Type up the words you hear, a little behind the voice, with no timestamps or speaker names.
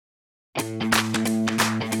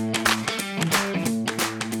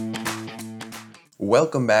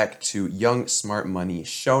welcome back to Young Smart Money,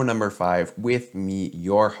 show number 5, with me,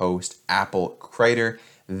 your host, Apple Kreider,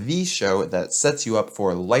 the show that sets you up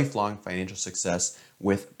for lifelong financial success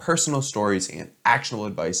with personal stories and actionable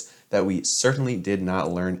advice that we certainly did not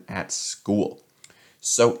learn at school.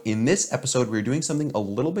 So in this episode, we're doing something a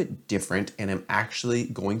little bit different, and I'm actually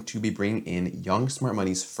going to be bringing in Young Smart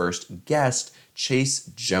Money's first guest, Chase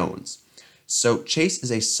Jones. So Chase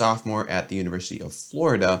is a sophomore at the University of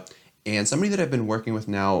Florida, and somebody that I've been working with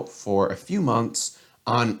now for a few months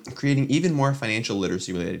on creating even more financial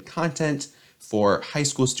literacy related content for high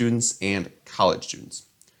school students and college students.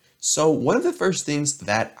 So one of the first things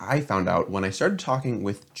that I found out when I started talking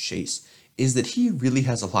with Chase is that he really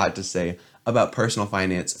has a lot to say about personal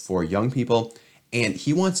finance for young people, and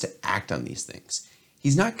he wants to act on these things.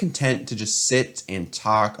 He's not content to just sit and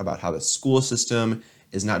talk about how the school system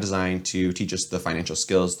is not designed to teach us the financial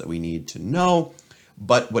skills that we need to know,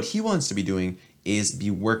 but what he wants to be doing is be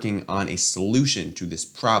working on a solution to this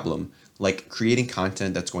problem, like creating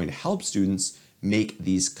content that's going to help students make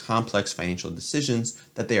these complex financial decisions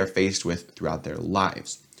that they are faced with throughout their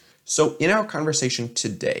lives. So in our conversation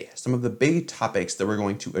today, some of the big topics that we're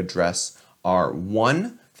going to address are: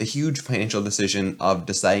 1, the huge financial decision of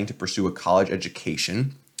deciding to pursue a college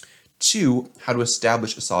education; 2, how to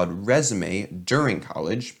establish a solid resume during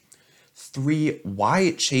college; 3,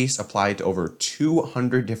 why Chase applied to over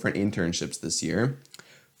 200 different internships this year;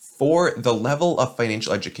 4, the level of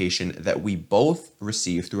financial education that we both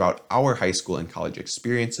received throughout our high school and college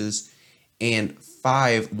experiences; and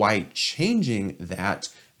 5, why changing that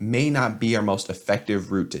may not be our most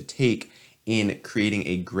effective route to take in creating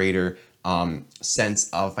a greater sense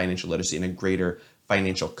of financial literacy and a greater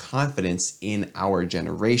financial confidence in our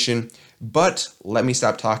generation. But let me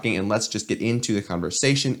stop talking and let's just get into the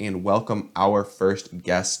conversation and welcome our first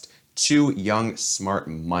guest to Young Smart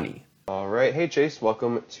Money. All right. Hey, Chase,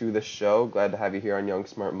 welcome to the show. Glad to have you here on Young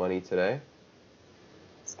Smart Money today.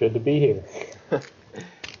 It's good to be here.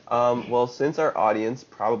 Well, since our audience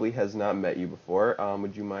probably has not met you before,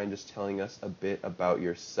 would you mind just telling us a bit about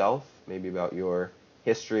yourself, maybe about your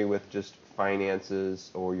history with just finances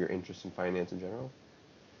or your interest in finance in general?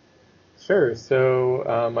 Sure.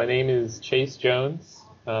 So my name is Chase Jones.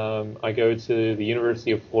 I go to the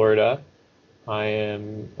University of Florida. I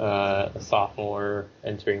am a sophomore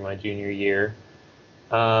entering my junior year.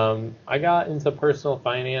 I got into personal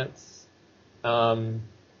finance. I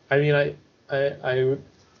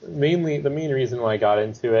mainly, the main reason why I got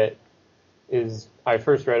into it is I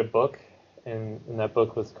first read a book, and that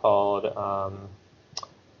book was called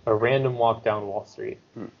A Random Walk Down Wall Street.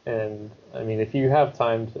 And I mean, if you have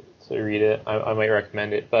time to read it, I might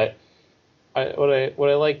recommend it. But what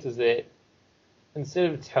I liked is that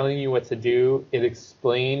instead of telling you what to do, it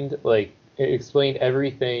explained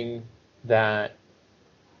everything that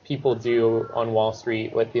people do on Wall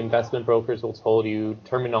Street, what the investment brokers will tell you,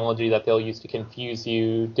 terminology that they'll use to confuse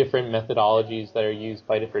you, different methodologies that are used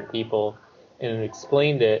by different people, and it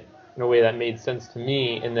explained it in a way that made sense to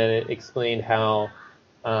me. And then it explained how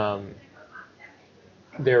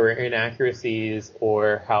there were inaccuracies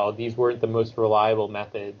or how these weren't the most reliable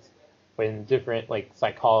methods, when different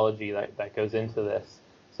psychology that goes into this.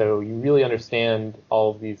 So you really understand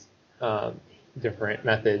all of these different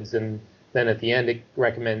methods, and then at the end it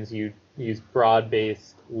recommends you use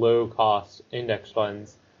broad-based, low-cost index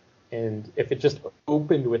funds. And if it just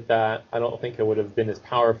opened with that, I don't think it would have been as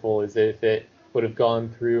powerful as if it would have gone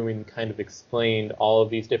through and kind of explained all of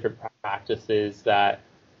these different practices that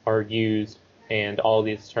are used and all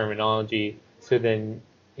this terminology. So then,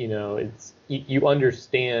 you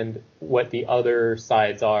understand what the other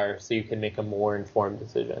sides are, so you can make a more informed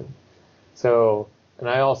decision. So, and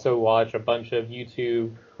I also watch a bunch of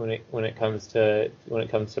YouTube when it comes to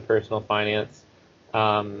personal finance.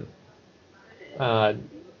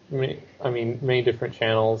 Many different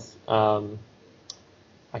channels.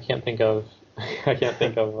 I can't think of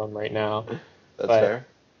them right now. That's fair.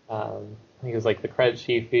 I think it was like the Credit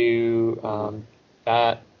Shifu,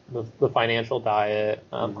 the Financial Diet,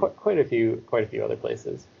 quite a few other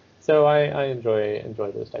places. So I enjoy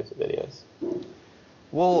those types of videos.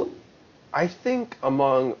 Well, I think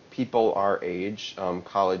among people our age,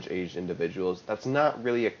 college-aged individuals, that's not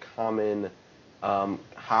really a common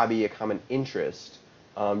hobby, a common interest,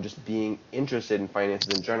 just being interested in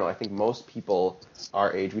finances in general. I think most people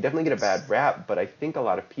our age, we definitely get a bad rap, but I think a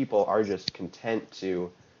lot of people are just content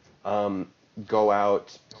to go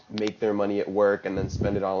out, make their money at work, and then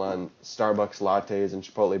spend it all on Starbucks lattes and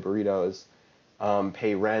Chipotle burritos,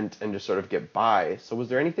 pay rent, and just sort of get by. So was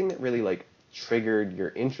there anything that really triggered your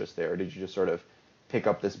interest there, or did you just sort of pick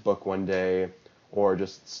up this book one day, or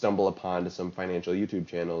just stumble upon to some financial YouTube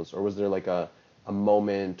channels? Or was there like a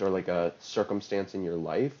moment or like a circumstance in your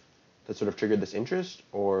life that sort of triggered this interest?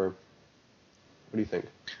 Or what do you think?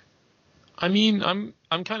 I mean, I'm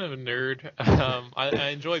kind of a nerd. I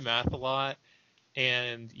enjoy math a lot,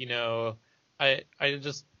 and I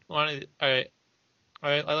just wanted I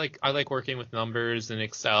like working with numbers and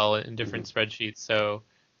Excel and Hmm. different spreadsheets. So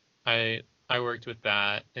I worked with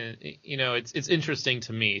that, and it's interesting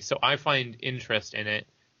to me. So I find interest in it,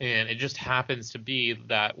 and it just happens to be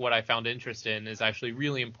that what I found interest in is actually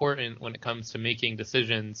really important when it comes to making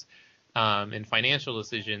decisions, and financial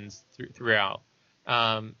decisions throughout.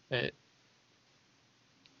 Um, eh,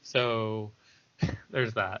 so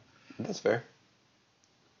there's that. That's fair.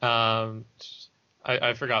 Um,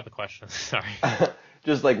 I forgot the question. Sorry.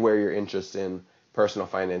 Just like where your interest in personal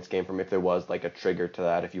finance came from, if there was like a trigger to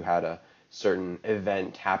that, if you had a certain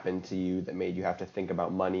event happen to you that made you have to think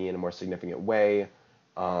about money in a more significant way,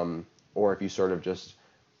 or if you sort of just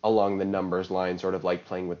along the numbers line sort of like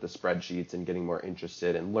playing with the spreadsheets and getting more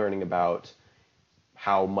interested in learning about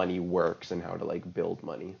how money works and how to like build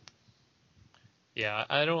money. Yeah,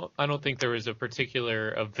 I don't think there was a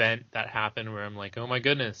particular event that happened where I'm like, oh my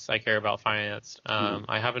goodness, I care about finance. Hmm.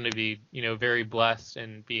 I happen to be, very blessed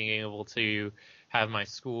in being able to have my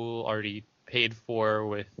school already paid for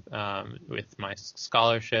with my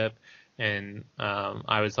scholarship, and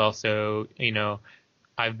I was also,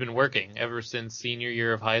 I've been working ever since senior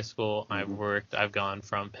year of high school. Hmm. I've gone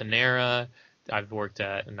from Panera, I've worked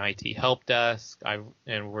at an IT help desk,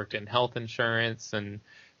 and worked in health insurance, and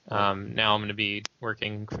Wow. now I'm going to be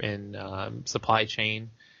working in supply chain.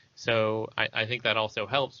 So I think that also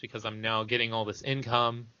helps because I'm now getting all this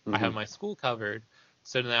income. I Hmm. have my school covered.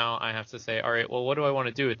 So now I have to say, all right, well, what do I want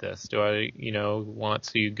to do with this? Do I, want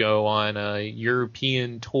to go on a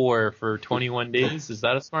European tour for 21 days? Is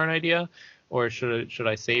that a smart idea? Or should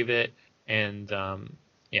I save it? And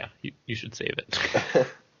yeah, you should save it.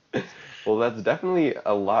 Well, that's definitely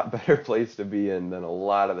a lot better place to be in than a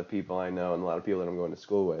lot of the people I know and a lot of people that I'm going to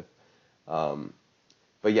school with. Um,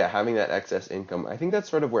 but yeah, having that excess income, I think that's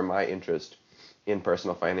sort of where my interest in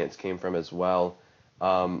personal finance came from as well.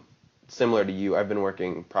 Um, Similar to you, I've been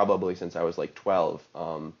working probably since I was like 12,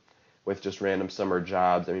 with just random summer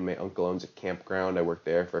jobs. I mean, my uncle owns a campground. I worked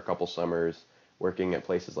there for a couple summers, working at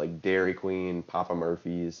places like Dairy Queen, Papa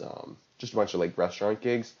Murphy's, just a bunch of like restaurant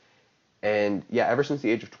gigs. And yeah, ever since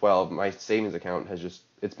the age of 12, my savings account has just,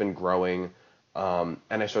 it's been growing. And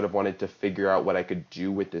I sort of wanted to figure out what I could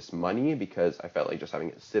do with this money because I felt like just having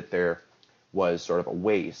it sit there was sort of a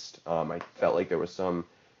waste. I felt like there was some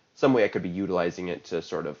way I could be utilizing it to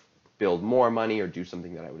sort of build more money or do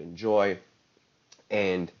something that I would enjoy.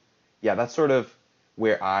 And yeah, that's sort of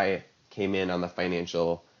where I came in on the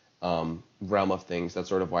financial realm of things. That's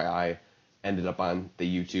sort of why I ended up on the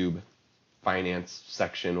YouTube finance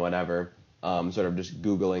section, whatever. Sort of just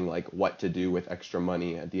Googling like what to do with extra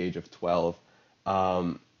money at the age of 12.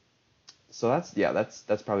 Um, so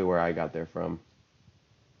that's probably where I got there from.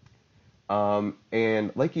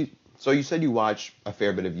 And like so you said you watch a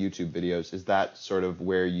fair bit of YouTube videos. Is that sort of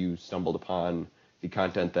where you stumbled upon the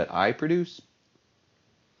content that I produce?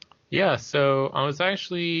 Yeah, so I was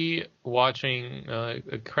actually watching a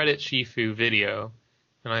Credit Shifu video,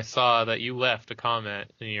 and I saw that you left a comment,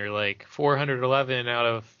 and you're like 411 out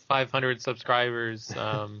of 500 subscribers,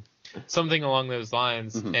 something along those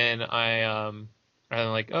lines. Hmm. And I'm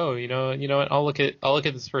like, oh, what? I'll look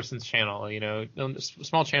at this person's channel.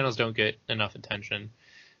 Small channels don't get enough attention.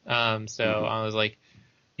 So Hmm. I was like,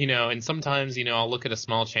 and sometimes, I'll look at a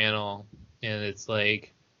small channel and it's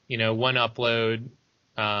like, one upload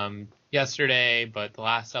yesterday, but the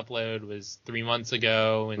last upload was 3 months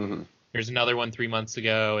ago, and Hmm. there's another one 3 months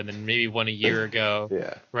ago, and then maybe one a year ago,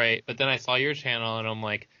 Yeah. right? But then I saw your channel and I'm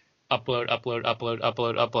like, upload, upload, upload,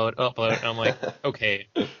 upload, upload, upload. And I'm like, okay,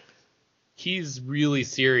 he's really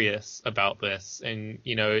serious about this. And,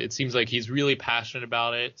 it seems like he's really passionate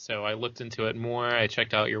about it. So I looked into it more. I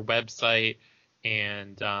checked out your website,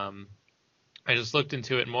 and I just looked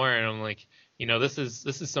into it more, and I'm like, this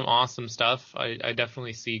is some awesome stuff. I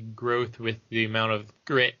definitely see growth with the amount of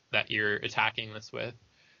grit that you're attacking this with.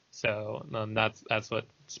 So that's what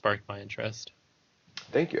sparked my interest.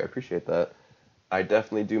 Thank you. I appreciate that. I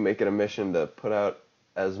definitely do make it a mission to put out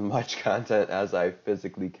as much content as I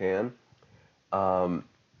physically can. Um,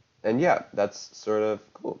 and yeah, that's sort of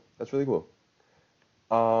cool. That's really cool.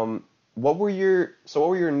 What were your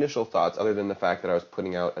initial thoughts other than the fact that I was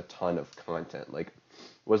putting out a ton of content? Like,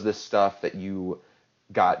 was this stuff that you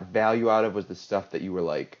got value out of? Was this stuff that you were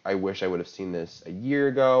like, I wish I would have seen this a year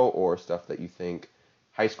ago, or stuff that you think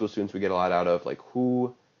high school students would get a lot out of? Like,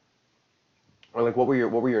 Or like, what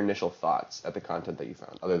were your initial thoughts at the content that you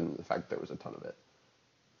found, other than the fact that there was a ton of it?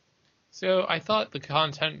 So I thought the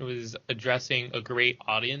content was addressing a great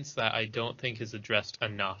audience that I don't think is addressed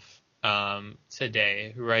enough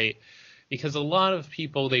today, right? Because a lot of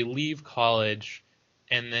people, they leave college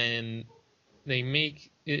and then they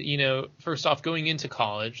make, first off, going into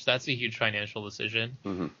college, that's a huge financial decision.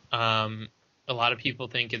 Mm-hmm. Um, a lot of people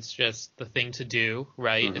think it's just the thing to do,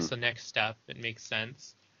 right? Mm-hmm. It's the next step. It makes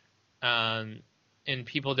sense. Um, and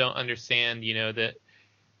people don't understand, that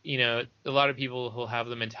a lot of people will have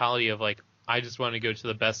the mentality of like, I just want to go to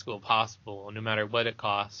the best school possible, no matter what it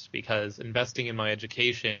costs, because investing in my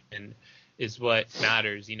education is what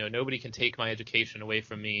matters. Nobody can take my education away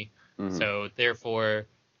from me. Mm-hmm. So therefore,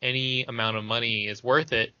 any amount of money is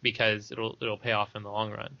worth it because it'll pay off in the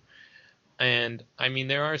long run. And I mean,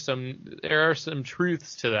 there are some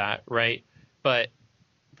truths to that, right? But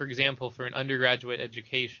for example, for an undergraduate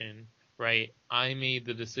education, right, I made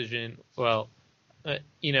the decision, well,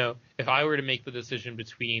 if I were to make the decision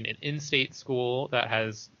between an in-state school that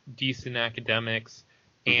has decent academics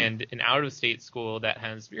Mm-hmm. and an out-of-state school that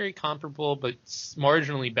has very comparable but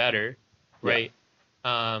marginally better, Yeah.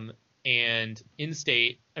 right? And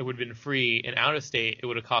in-state, it would have been free, and out-of-state, it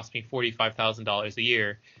would have cost me $45,000 a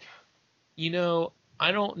year.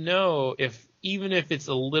 I don't know if even if it's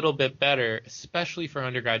a little bit better, especially for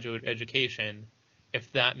undergraduate education,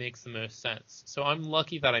 if that makes the most sense. So I'm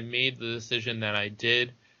lucky that I made the decision that I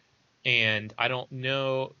did, and I don't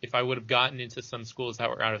know if I would have gotten into some schools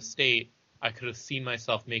that were out of state, I could have seen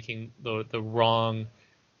myself making the wrong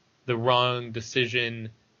decision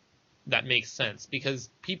that makes sense because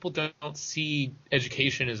people don't see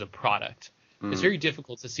education as a product. It's Mm-hmm. very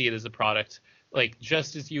difficult to see it as a product. Like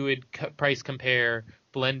just as you would price compare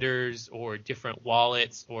blenders or different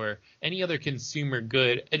wallets or any other consumer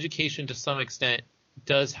good, education to some extent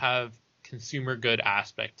does have consumer good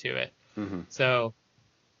aspect to it. Mm-hmm. So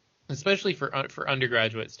especially for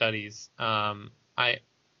undergraduate studies,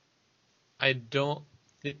 I don't.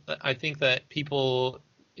 I think that people,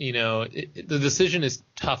 the decision is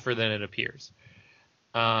tougher than it appears.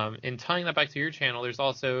 And tying that back to your channel, there's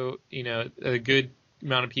also, a good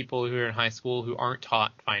amount of people who are in high school who aren't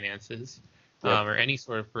taught finances, Yep. or any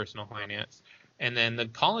sort of personal finance. And then the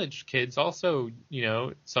college kids also,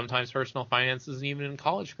 sometimes personal finance isn't even in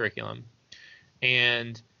college curriculum.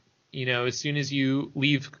 And, as soon as you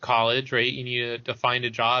leave college, right, you need to find a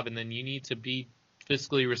job and then you need to be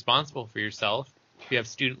fiscally responsible for yourself. If you have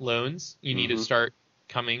student loans, you need to Mm-hmm. start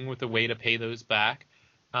coming with a way to pay those back.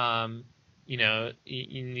 You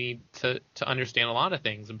need to understand a lot of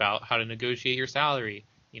things about how to negotiate your salary,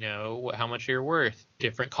 how much you're worth,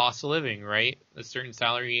 different costs of living, right? A certain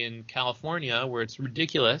salary in California where it's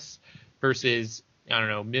ridiculous versus, I don't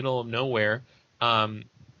know, middle of nowhere.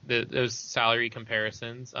 Those salary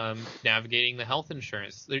comparisons, navigating the health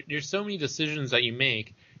insurance. There's so many decisions that you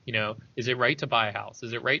make. Is it right to buy a house?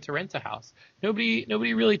 Is it right to rent a house? Nobody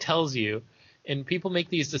really tells you, and people make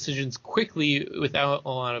these decisions quickly without a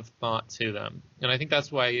lot of thought to them. And I think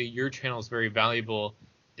that's why your channel is very valuable,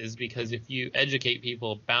 is because if you educate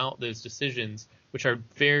people about those decisions, which are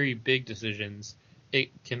very big decisions,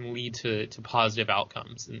 it can lead to positive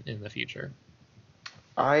outcomes in the future.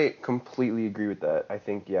 I completely agree with that. I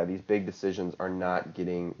think, yeah, these big decisions are not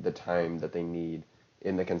getting the time that they need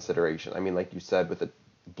in the consideration. I mean, like you said, with a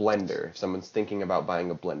blender, if someone's thinking about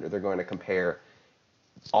buying a blender, they're going to compare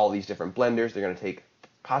all these different blenders. They're going to take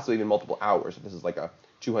possibly even multiple hours if this is like a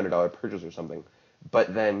 $200 purchase or something.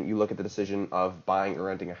 But then you look at the decision of buying or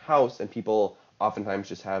renting a house, and people oftentimes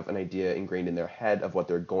just have an idea ingrained in their head of what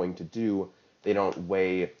they're going to do. They don't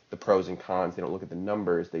weigh the pros and cons. They don't look at the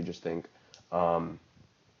numbers. They just think,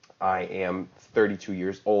 I am 32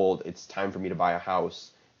 years old. It's time for me to buy a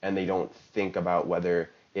house. And they don't think about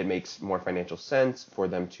whether it makes more financial sense for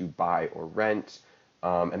them to buy or rent.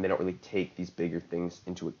 And they don't really take these bigger things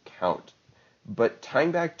into account. But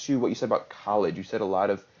tying back to what you said about college, you said a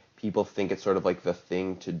lot of people think it's sort of like the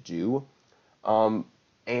thing to do.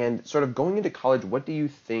 And sort of going into college, what do you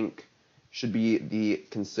think should be the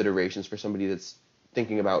considerations for somebody that's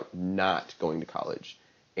thinking about not going to college?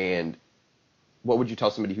 And what would you tell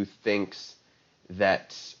somebody who thinks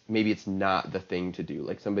that maybe it's not the thing to do?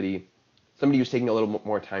 Like somebody who's taking a little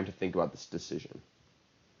more time to think about this decision.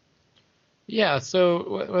 Yeah,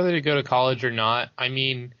 so whether to go to college or not, I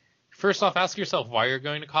mean, first off, ask yourself why you're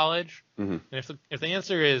going to college. Mm-hmm. And if the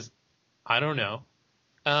answer is, I don't know,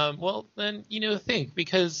 well, then, think,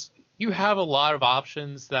 because you have a lot of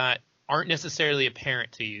options that aren't necessarily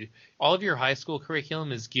apparent to you. All of your high school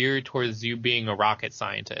curriculum is geared towards you being a rocket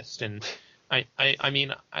scientist. And I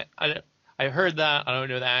mean, I I heard that. I don't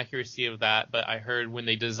know the accuracy of that, but I heard when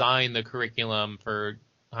they designed the curriculum for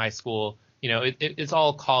high school, it's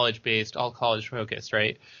all college based, all college focused,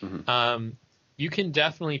 right? You can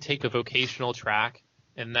definitely take a vocational track,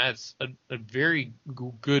 and that's a very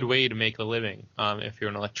good way to make a living. If you're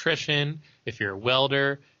an electrician, if you're a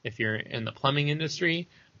welder, if you're in the plumbing industry,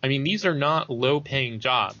 I mean, these are not low-paying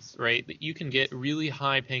jobs, right? You can get really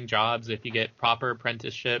high-paying jobs if you get proper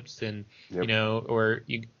apprenticeships and, or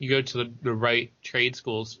you go to the right trade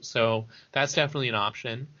schools. So that's definitely an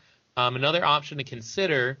option. Another option to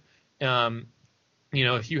consider,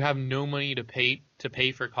 if you have no money to pay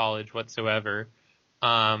for college whatsoever,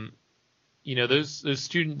 those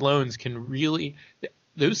student loans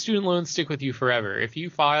those student loans stick with you forever. If you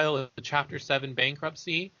file a Chapter 7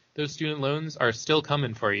 bankruptcy, those student loans are still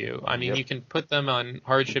coming for you. I mean, you can put them on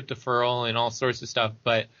hardship deferral and all sorts of stuff,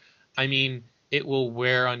 but I mean, it will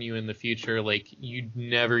wear on you in the future like you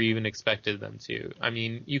never even expected them to. I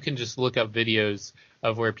mean, you can just look up videos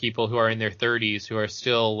of where people who are in their 30s who are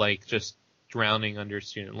still like just drowning under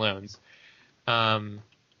student loans. Consider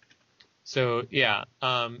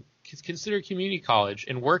community college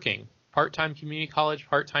and working. Part-time community college,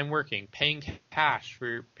 part-time working, paying cash for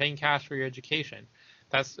your education.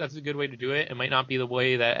 That's a good way to do it. It might not be the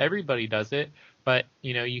way that everybody does it, but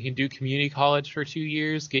you can do community college for 2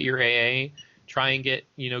 years, get your AA, try and get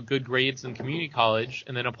good grades in community college,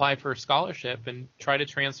 and then apply for a scholarship and try to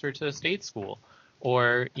transfer to a state school.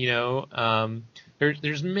 Or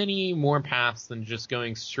there's many more paths than just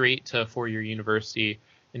going straight to a 4-year university.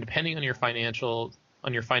 And depending on your financial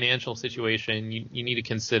situation, you need to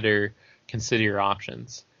consider your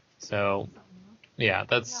options. So. Yeah,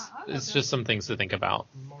 it's just some things to think about.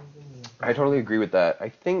 I totally agree with that. I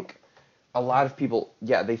think a lot of people,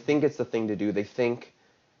 they think it's the thing to do. They think,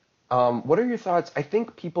 what are your thoughts? I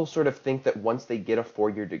think people sort of think that once they get a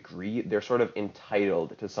 4-year degree, they're sort of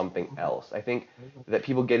entitled to something else. I think that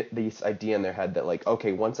people get this idea in their head that like,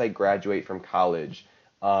 okay, once I graduate from college,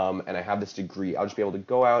 and I have this degree, I'll just be able to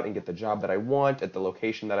go out and get the job that I want at the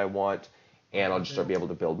location that I want, and I'll just be able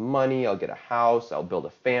to build money, I'll get a house, I'll build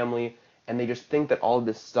a family. And they just think that all of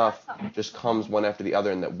this stuff just comes one after the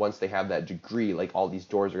other, and that once they have that degree, like all these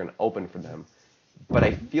doors are going to open for them. But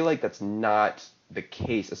I feel like that's not the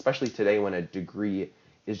case, especially today when a degree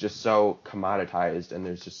is just so commoditized and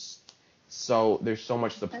there's so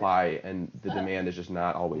much supply and the demand is just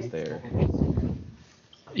not always there.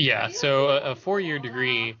 Yeah, so a 4-year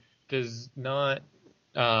degree does not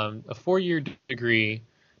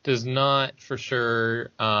does not for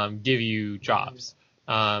sure give you jobs.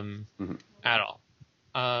 At all.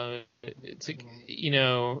 The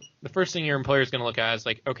first thing your employer is going to look at is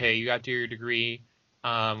like, okay, you got your degree.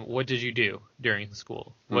 What did you do during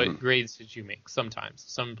school? What grades did you make? Sometimes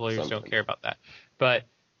some employers don't care about that, but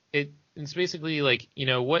it's basically like,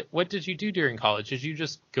 what did you do during college? Did you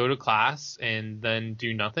just go to class and then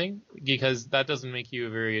do nothing? Because that doesn't make you a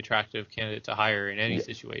very attractive candidate to hire in any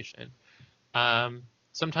situation.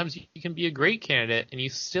 Sometimes you can be a great candidate and you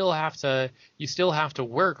still have to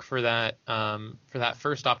work for that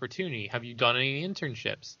first opportunity. Have you done any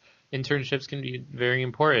internships? Internships can be very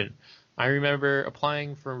important. I remember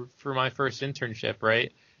applying for my first internship,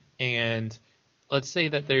 right? And let's say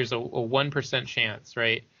that there's a 1% chance,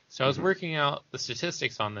 right? So I was working out the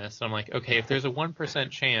statistics on this, and I'm like, okay, if there's a 1%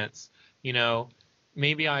 chance,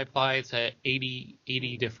 maybe I apply to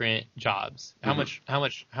 80 different jobs. How much,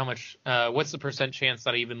 what's the percent chance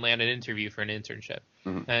that I even land an interview for an internship?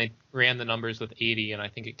 And I ran the numbers with 80, and I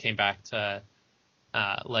think it came back to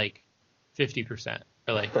like 50%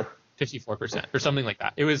 or like 54% or something like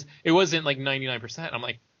that. It wasn't like 99%. I'm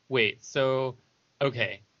like, wait, so,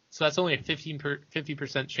 okay. So that's only a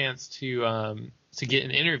 50% chance to get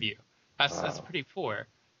an interview. That's pretty poor.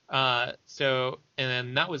 And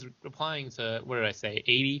then that was applying to, what did I say,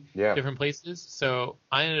 80 different places. So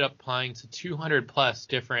I ended up applying to 200 plus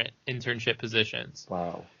different internship positions.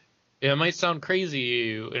 Wow. It might sound crazy to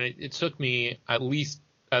you, and it took me at least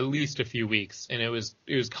a few weeks, and it was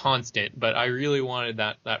constant, but I really wanted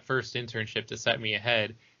that first internship to set me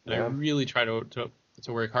ahead, and I really tried to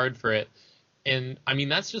work hard for it. And I mean,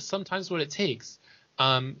 that's just sometimes what it takes.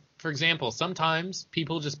 For example, sometimes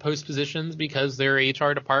people just post positions because their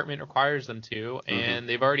HR department requires them to, and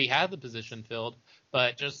they've already had the position filled,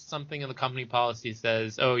 but just something in the company policy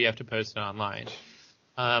says, oh, you have to post it online.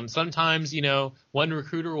 Sometimes, one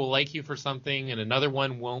recruiter will like you for something and another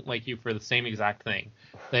one won't like you for the same exact thing.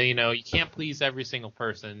 You can't please every single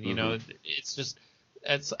person. It's just,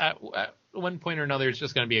 at one point or another, it's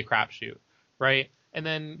just going to be a crapshoot, right? And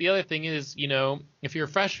then the other thing is, if you're a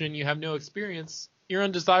freshman, you have no experience. you're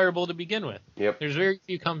undesirable to begin with. Yep. There's very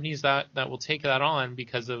few companies that will take that on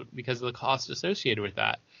because of the cost associated with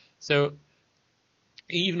that. So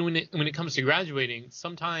even when it comes to graduating,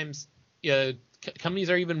 sometimes companies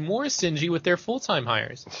are even more stingy with their full-time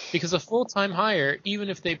hires, because a full-time hire, even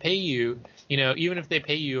if they pay you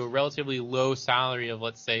a relatively low salary of,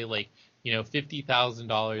 let's say, like,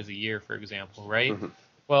 $50,000 a year, for example, right? Mm-hmm.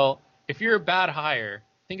 Well, if you're a bad hire,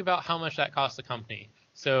 think about how much that costs the company.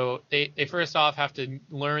 So they first off have to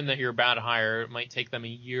learn that you're a bad hire. It might take them a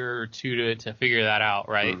year or two to figure that out,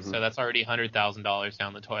 right? Mm-hmm. So that's already $100,000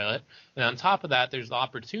 down the toilet. And on top of that, there's the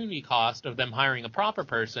opportunity cost of them hiring a proper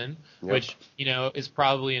person, Yep. which, is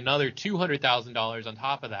probably another $200,000 on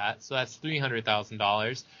top of that. So that's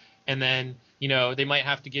 $300,000. And then, they might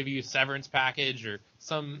have to give you a severance package or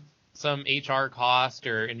some HR cost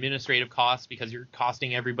or administrative cost because you're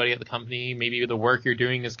costing everybody at the company. Maybe the work you're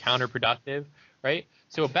doing is counterproductive, right?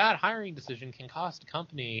 So a bad hiring decision can cost a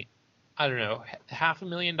company, I don't know,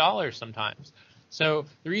 $500,000 sometimes. So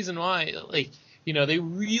the reason why, they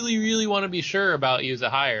really, really want to be sure about you as a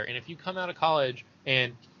hire. And if you come out of college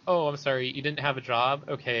and, oh, I'm sorry, you didn't have a job.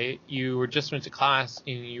 Okay, you just went to class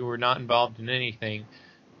and you were not involved in anything.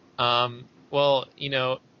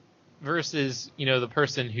 Versus, the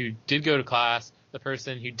person who did go to class, the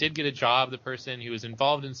person who did get a job, the person who was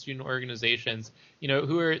involved in student organizations,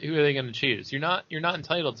 who are they going to choose? You're not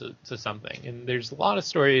entitled to something. And there's a lot of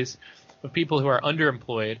stories of people who are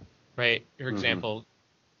underemployed, right? For example,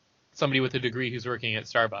 somebody with a degree who's working at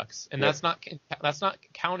Starbucks, and that's not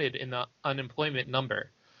counted in the unemployment number.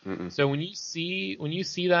 Mm-mm. So when you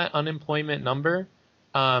see that unemployment number,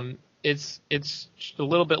 it's a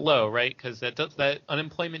little bit low, right? Because that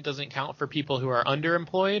unemployment doesn't count for people who are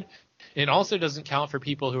underemployed. It also doesn't count for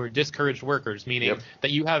people who are discouraged workers, meaning that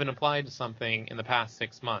you haven't applied to something in the past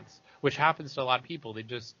 6 months, which happens to a lot of people. They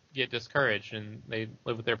just get discouraged and they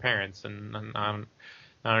live with their parents, and I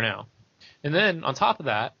don't know. And then on top of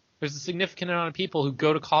that, there's a significant amount of people who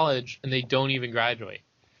go to college and they don't even graduate.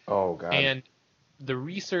 Oh, God. And the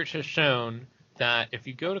research has shown that if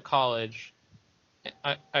you go to college,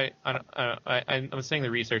 I'm saying the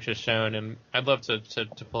research has shown, and I'd love to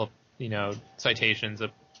pull up, citations,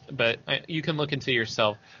 but you can look into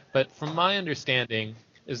yourself. But from my understanding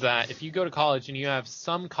is that if you go to college and you have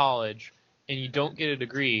some college and you don't get a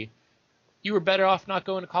degree, you were better off not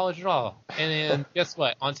going to college at all. And then guess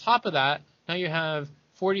what? On top of that, now you have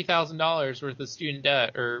 $40,000 worth of student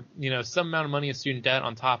debt, or some amount of money of student debt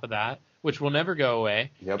on top of that, which will never go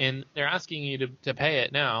away. Yep. And they're asking you to pay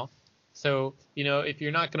it now. So, if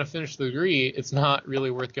you're not going to finish the degree, it's not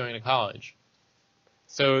really worth going to college.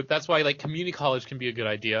 So that's why, community college can be a good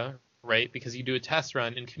idea, right? Because you do a test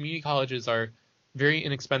run, and community colleges are very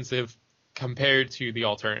inexpensive compared to the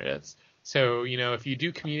alternatives. So, if you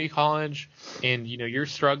do community college and, you're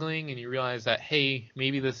struggling and you realize that, hey,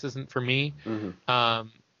 maybe this isn't for me,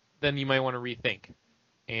 then you might want to rethink.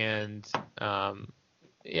 And,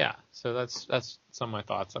 so that's some of my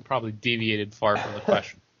thoughts. I probably deviated far from the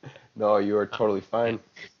question. No, you are totally fine.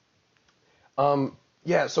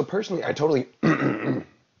 So personally, I totally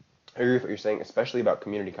agree with what you're saying, especially about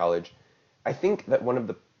community college. I think that one of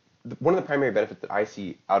the primary benefits that I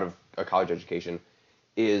see out of a college education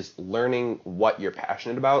is learning what you're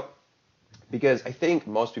passionate about. Because I think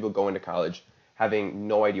most people go into college having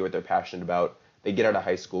no idea what they're passionate about. They get out of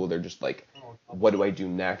high school, they're just like, what do I do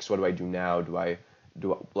next? What do I do now? And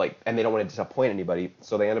they don't want to disappoint anybody,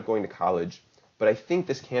 so they end up going to college. But I think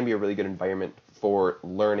this can be a really good environment for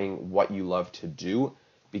learning what you love to do,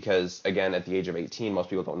 because, again, at the age of 18, most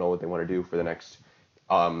people don't know what they want to do for the next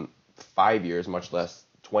 5 years, much less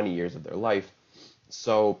 20 years of their life.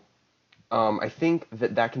 So I think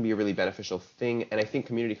that can be a really beneficial thing, and I think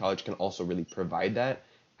community college can also really provide that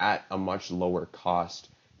at a much lower cost,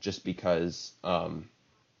 just because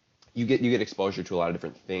you get exposure to a lot of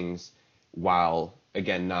different things while,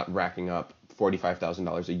 again, not racking up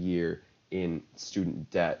 $45,000 a year in student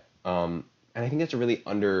debt. And I think that's a really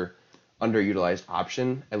underutilized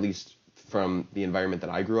option, at least from the environment that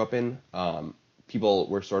I grew up in. People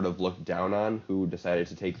were sort of looked down on who decided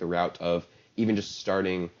to take the route of even just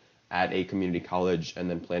starting at a community college and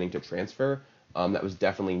then planning to transfer. That was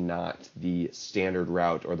definitely not the standard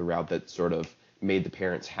route, or the route that sort of made the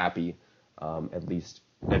parents happy, at least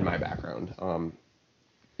in my background.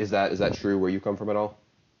 Is that true where you come from at all?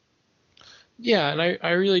 Yeah, and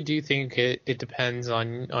I really do think it depends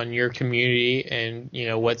on your community and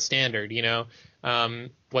what standard.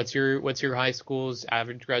 What's your high school's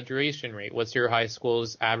average graduation rate? What's your high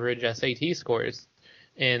school's average SAT scores?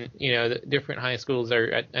 And, the different high schools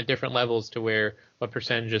are at different levels to where what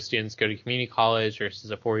percentage of students go to community college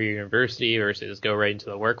versus a four-year university versus go right into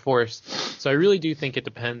the workforce. So I really do think it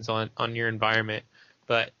depends on your environment.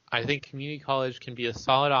 But I think community college can be a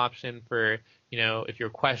solid option for, if you're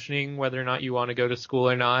questioning whether or not you want to go to school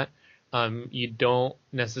or not. You don't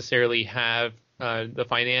necessarily have the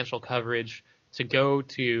financial coverage to go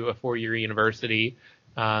to a four-year university.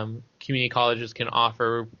 Community colleges can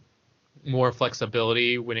offer more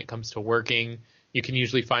flexibility when it comes to working. You can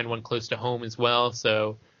usually find one close to home as well.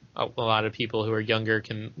 So a lot of people who are younger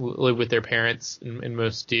can live with their parents, and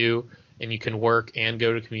most do. And you can work and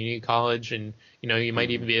go to community college, and you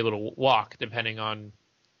might even be able to walk depending on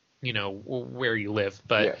where you live,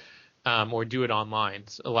 but or do it online.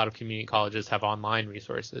 A lot of community colleges have online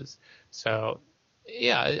resources. So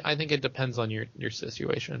yeah, I think it depends on your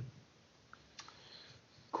situation.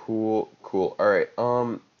 Cool. All right.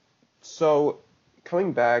 So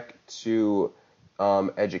coming back to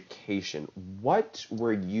education, what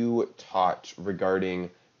were you taught regarding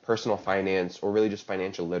personal finance or really just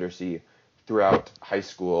financial literacy throughout high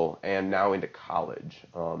school and now into college?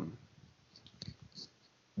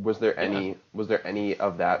 Was there any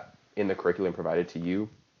of that in the curriculum provided to you?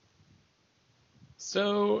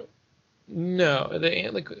 So no,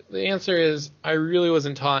 the answer is I really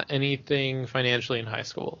wasn't taught anything financially in high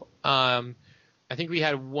school. I think we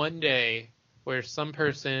had one day where some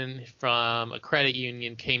person from a credit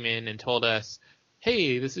union came in and told us,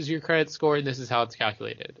 "Hey, this is your credit score and this is how it's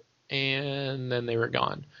calculated," and then they were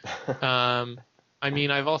gone. I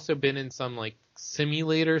mean, I've also been in some like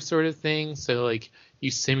simulator sort of thing. So like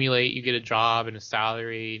you simulate, you get a job and a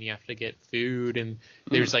salary, and you have to get food, and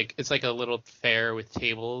there's like it's like a little fair with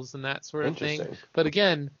tables and that sort of thing. But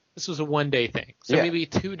again, this was a one-day thing, so maybe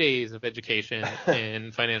 2 days of education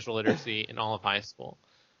in financial literacy in all of high school.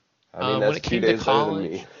 I mean, that's when it came 2 days to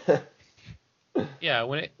college, better than me. Yeah,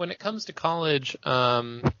 when it comes to college,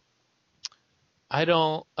 I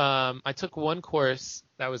don't. I took one course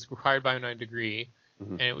that was required by my degree,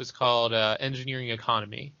 and it was called engineering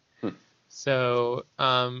economy. So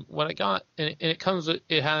what I got, and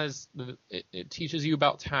it teaches you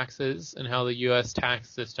about taxes and how the U.S. tax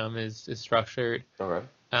system is structured. Okay.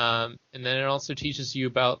 And then it also teaches you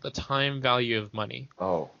about the time value of money.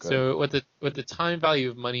 Oh, good. So what the time value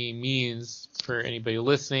of money means for anybody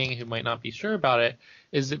listening who might not be sure about it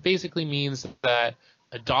is it basically means that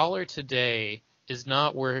 $1 today is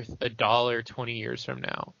not worth $1 20 years from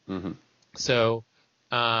now. Mm-hmm. So,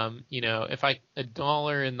 if a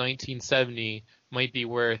dollar in 1970 might be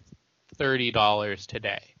worth $30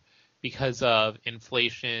 today because of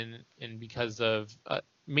inflation and because of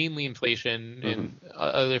mainly inflation and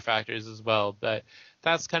other factors as well. But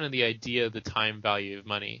that's kind of the idea of the time value of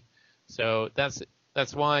money. So that's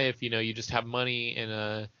why if you just have money in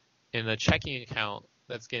a checking account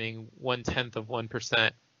that's getting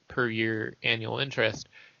 1/10% per year annual interest,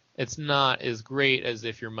 it's not as great as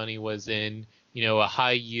if your money was in a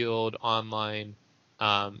high yield online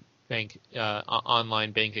bank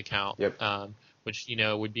account. Yep. Which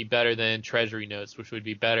would be better than treasury notes, which would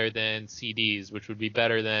be better than CDs, which would be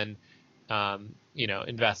better than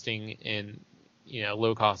investing in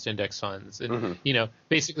low cost index funds. And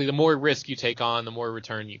basically the more risk you take on, the more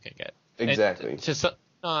return you can get. Exactly.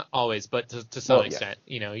 Not always, but to some extent,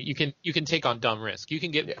 you can take on dumb risk. You can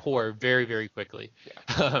get poor very, very quickly.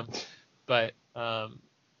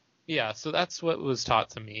 Yeah. So that's what was taught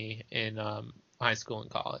to me in high school and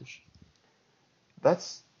college.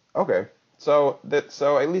 That's okay. So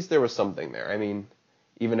at least there was something there. I mean,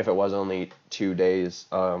 even if it was only 2 days.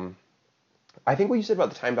 I think what you said about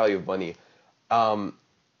the time value of money,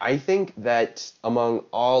 I think that among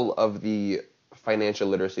all of the financial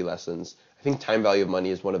literacy lessons, I think time value of money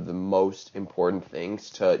is one of the most important things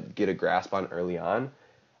to get a grasp on early on.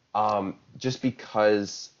 Just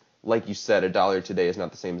because, like you said, $1 today is not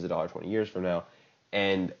the same as $1 20 years from now.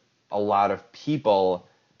 And a lot of people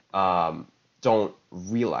don't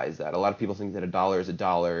realize that. A lot of people think that $1 is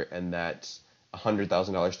 $1 and that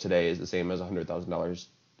 $100,000 today is the same as $100,000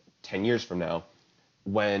 10 years from now,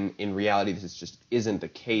 when in reality this just isn't the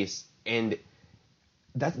case. And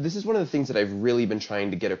this is one of the things that I've really been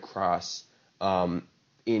trying to get across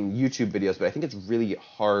in YouTube videos, but I think it's really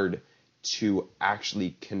hard to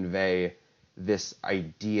actually convey this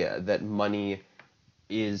idea that money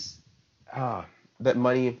is that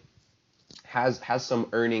money has some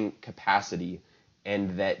earning capacity,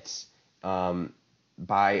 and that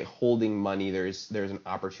by holding money there's an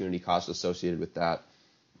opportunity cost associated with that.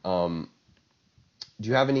 Do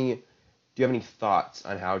you have any thoughts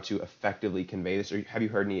on how to effectively convey this, or have you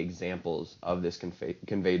heard any examples of this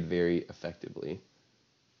conveyed very effectively?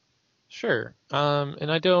 Sure.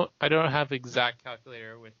 And I don't have exact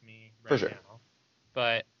calculator with me For right sure. now,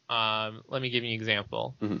 but let me give you an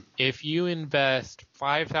example. Hmm. If you invest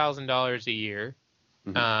 $5,000 a year,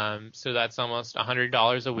 Hmm. so that's almost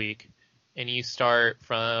 $100 a week, and you start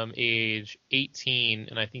from age 18,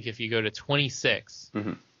 and I think if you go to 26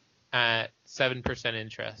 Hmm. at 7%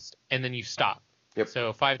 interest, and then you stop. Yep.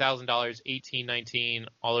 So $5,000, 18, 19,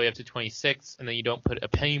 all the way up to 26, and then you don't put a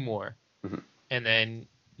penny more, Hmm. and then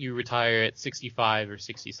you retire at 65 or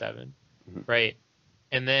 67, Hmm. right?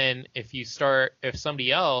 And then if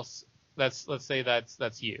somebody else, let's say that's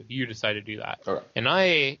you decide to do that. Okay. And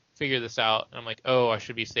I figure this out, and I'm like, oh, I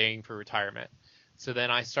should be saving for retirement. So then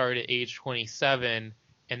I start at age 27,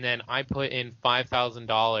 and then I put in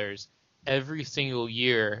 $5,000 every single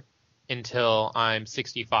year until I'm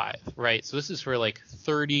 65, right? So this is for like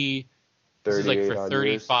 30, this is like 38 for odd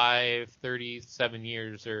years. 35, 37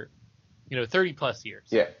 years, or 30 plus years.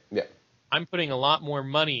 Yeah. Yeah. I'm putting a lot more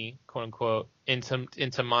money, quote unquote,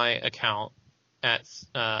 into my account at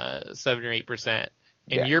 7 or 8%,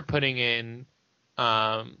 and Yeah. you're putting in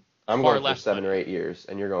I'm far going for less 7 or 8 years,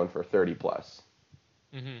 and you're going for 30 plus.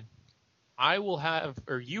 money. I will have,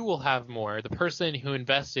 or you will have more. The person who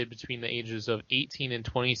invested between the ages of 18 and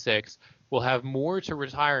 26 will have more to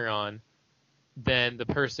retire on than the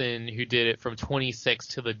person who did it from 26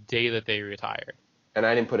 to the day that they retired. And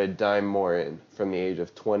I didn't put a dime more in from the age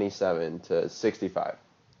of 27 to 65.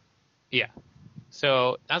 Yeah.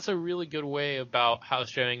 So that's a really good way about how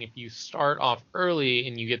showing if you start off early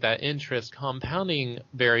and you get that interest compounding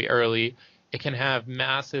very early, it can have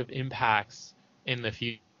massive impacts in the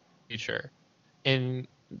future. And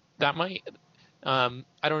that might, I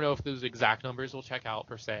don't know if those exact numbers will check out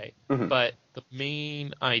per se, Hmm. but the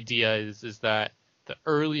main idea is that the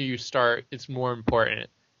earlier you start, it's more important.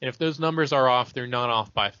 And if those numbers are off, they're not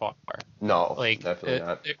off by far. No, Like, definitely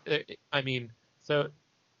not. I mean, so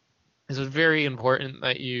it's very important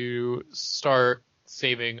that you start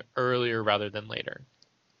saving earlier rather than later.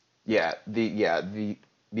 The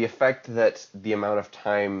effect that the amount of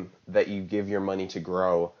time that you give your money to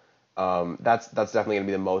grow, that's definitely going to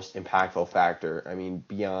be the most impactful factor. I mean,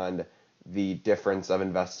 beyond the difference of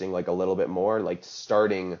investing like a little bit more, like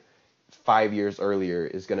starting 5 years earlier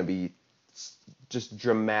is going to be just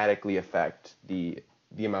dramatically affect the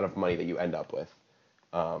amount of money that you end up with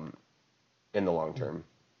um, in the long term.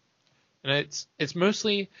 And it's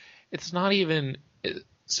mostly it's not even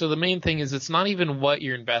so the main thing is it's not even what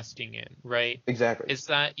you're investing in, right? Exactly. It's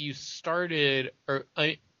that you started or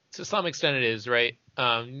to some extent it is, right?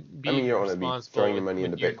 I mean, you Being don't want to be responsible throwing your money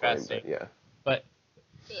with into your Bitcoin, investing. but yeah.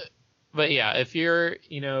 But yeah, if you're,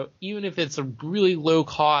 even if it's a really low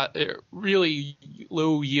cost, really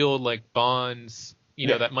low yield like bonds,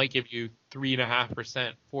 Yeah. that might give you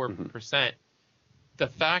 3.5%, Hmm. 4%, the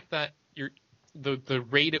fact that the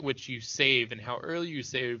rate at which you save and how early you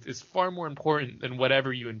save is far more important than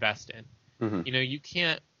whatever you invest in. Hmm.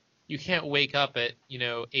 You can't wake up at,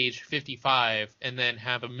 age 55 and then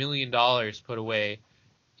have $1 million put away.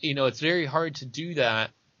 It's very hard to do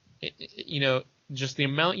that. Just the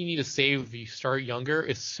amount you need to save if you start younger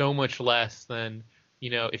is so much less than,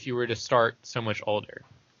 if you were to start so much older.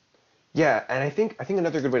 Yeah, and I think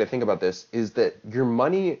another good way to think about this is that your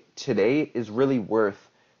money today is really worth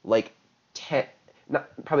like 10, not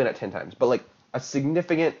probably not 10 times, but like a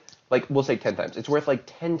significant, like we'll say 10 times. It's worth like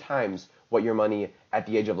 10 times what your money at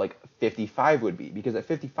the age of like 55 would be, because at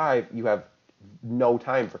 55 you have no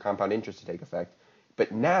time for compound interest to take effect.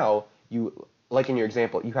 But now you, like in your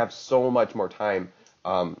example, you have so much more time.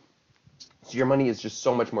 So your money is just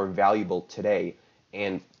so much more valuable today,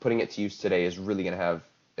 and putting it to use today is really going to have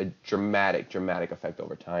a dramatic, dramatic effect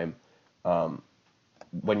over time um,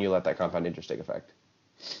 when you let that compound interest take effect.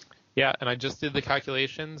 Yeah, and I just did the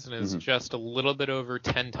calculations, and it's Hmm. just a little bit over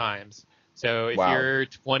 10 times. So if Wow. you're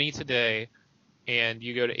 20 today and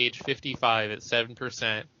you go to age 55 at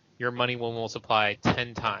 7%, your money will multiply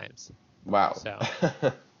 10 times. Wow. So,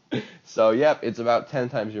 So, yep, it's about 10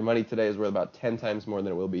 times. Your money today is worth about 10 times more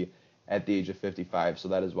than it will be at the age of 55. So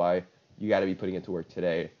that is why you got to be putting it to work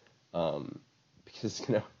today, um, because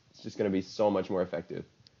it's just going to be so much more effective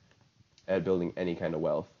at building any kind of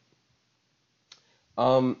wealth.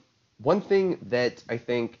 Um, One thing that I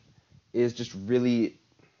think is just really,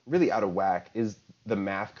 really out of whack is the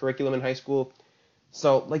math curriculum in high school.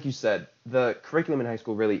 So, like you said, the curriculum in high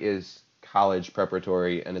school really is college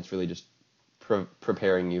preparatory, and it's really just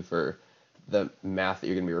preparing you for the math that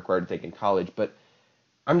you're going to be required to take in college. But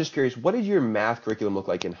I'm just curious, what did your math curriculum look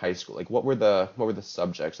like in high school? Like, what were the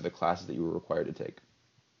subjects or the classes that you were required to take?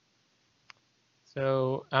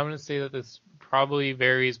 so I'm going to say that this probably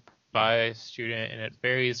varies by student, and it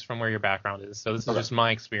varies from where your background is. So this is Okay. just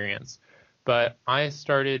my experience. But I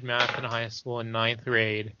started math in high school in ninth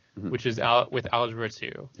grade, which is out with Algebra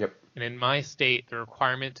 2. Yep. And in my state, the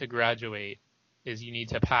requirement to graduate is you need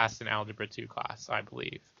to pass an Algebra 2 class, I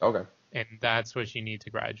believe. Okay. And that's what you need to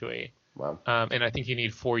graduate. Wow. And I think you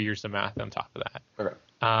need 4 years of math on top of that. Okay.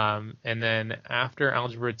 And then after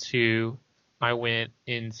Algebra 2, I went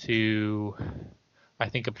into, I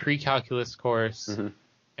think, a pre-calculus course,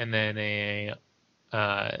 and then a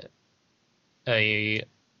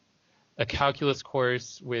calculus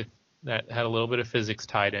course that had a little bit of physics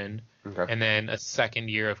tied in, Okay. and then a second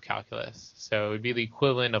year of calculus. So it would be the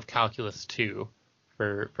equivalent of calculus 2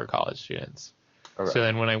 for college students. Okay. So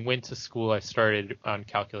then when I went to school, I started on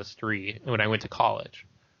calculus 3 when I went to college.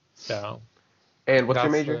 So And what's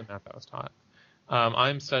your that's major? the math I was taught.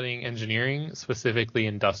 I'm studying engineering, specifically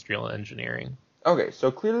industrial engineering. Okay,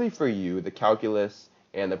 so clearly for you, the calculus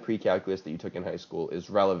and the pre-calculus that you took in high school is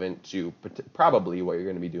relevant to probably what you're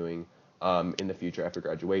going to be doing in the future after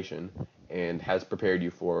graduation, and has prepared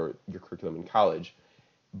you for your curriculum in college.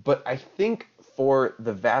 But I think for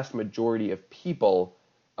the vast majority of people,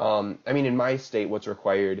 I mean, in my state, what's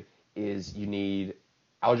required is you need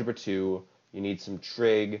Algebra 2, you need some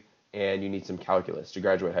trig, and you need some calculus to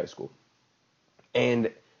graduate high school.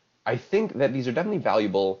 And I think that these are definitely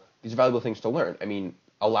valuable. These are valuable things to learn. I mean,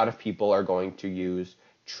 a lot of people are going to use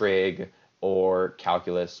trig or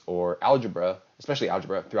calculus or algebra, especially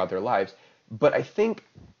algebra, throughout their lives. But I think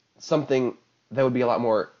something that would be a lot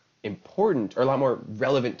more important or a lot more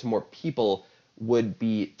relevant to more people would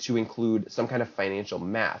be to include some kind of financial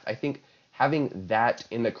math. I think having that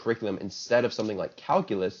in the curriculum instead of something like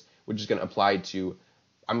calculus, which is going to apply to,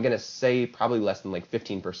 I'm going to say probably less than like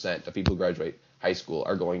 15% of people who graduate high school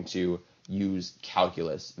are going to use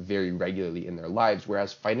calculus very regularly in their lives,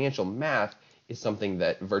 whereas financial math is something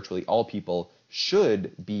that virtually all people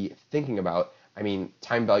should be thinking about. I mean,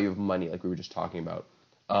 time value of money, like we were just talking about,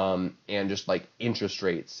 and just like interest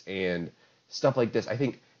rates and stuff like this. I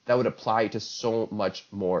think that would apply to so much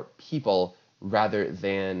more people rather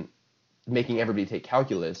than making everybody take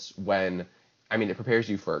calculus when, I mean, it prepares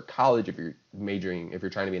you for college if you're majoring, if you're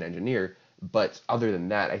trying to be an engineer. But other than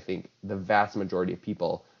that, I think the vast majority of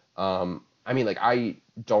people, I mean, like I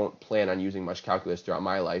don't plan on using much calculus throughout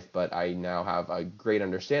my life, but I now have a great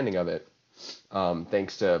understanding of it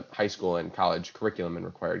thanks to high school and college curriculum and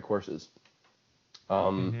required courses.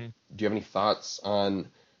 Do you have any thoughts on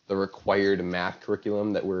the required math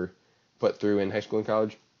curriculum that were put through in high school and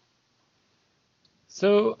college?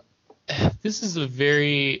 So this is a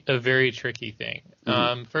very tricky thing.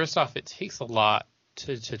 First off, it takes a lot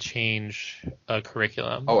to change a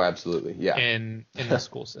curriculum. Oh, absolutely. Yeah. In the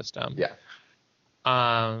school system. Yeah.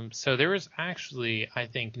 So there was actually, I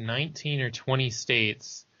think, 19 or 20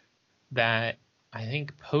 states that I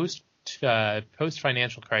think post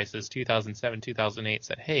financial crisis 2007 2008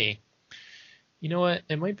 said, hey, you know what,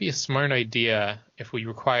 it might be a smart idea if we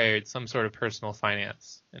required some sort of personal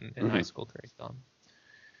finance in high school curriculum.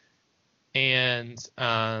 And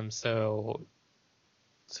so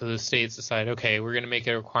the states decide, okay, we're going to make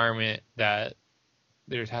a requirement that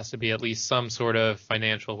there has to be at least some sort of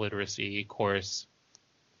financial literacy course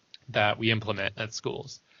that we implement at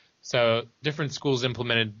schools. So different schools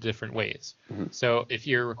implemented different ways. So if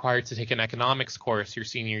you're required to take an economics course your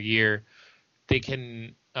senior year, they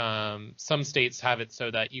can, some states have it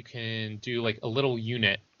so that you can do like a little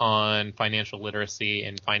unit on financial literacy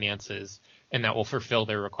and finances, and that will fulfill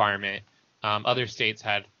their requirement. Other states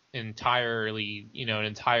had entirely, an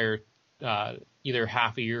entire either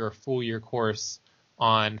half a year or full year course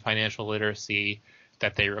on financial literacy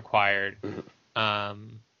that they required.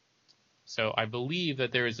 So I believe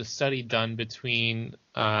that there was a study done between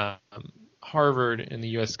Harvard and the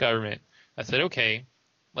U.S. government that said, okay,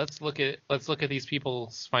 let's look at these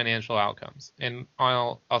people's financial outcomes, and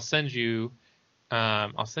I'll send you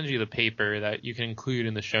the paper that you can include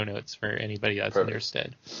in the show notes for anybody that's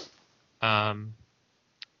interested. And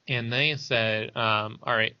they said, all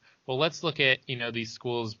right, well, let's look at these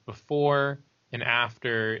schools before and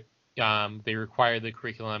after they required the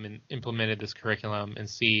curriculum and implemented this curriculum, and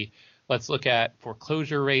see. Let's look at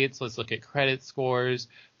foreclosure rates. Let's look at credit scores.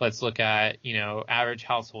 Let's look at, average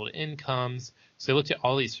household incomes. So they looked at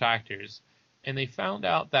all these factors, and they found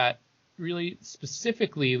out that really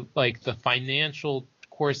specifically, like the financial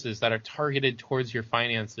courses that are targeted towards your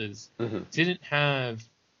finances didn't have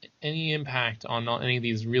any impact on any of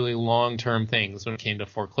these really long-term things when it came to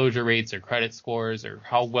foreclosure rates or credit scores or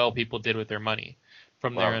how well people did with their money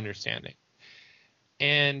from their understanding.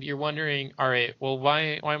 And you're wondering, all right, well,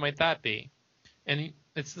 why might that be? And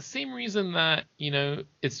It's the same reason that,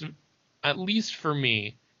 it's, at least for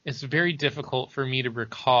me, it's very difficult for me to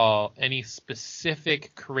recall any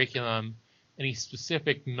specific curriculum, any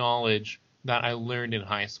specific knowledge that I learned in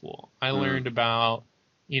high school. I Mm. learned about,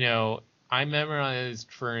 you know, I memorized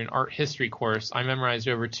for an art history course, I memorized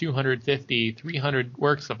over 250, 300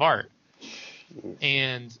 works of art. Jeez.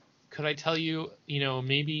 And could I tell you,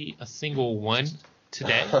 maybe a single one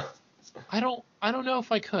today? I don't know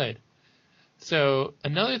if I could. So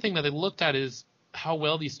another thing that they looked at is how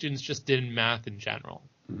well these students just did in math in general,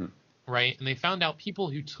 Hmm. right? And they found out people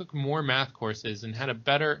who took more math courses and had a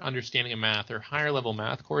better understanding of math or higher level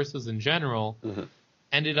math courses in general Hmm.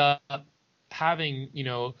 ended up having,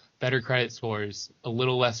 better credit scores, a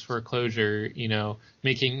little less foreclosure,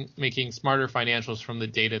 making smarter financials from the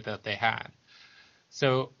data that they had.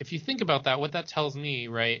 So if you think about that, what that tells me,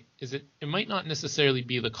 right, is it might not necessarily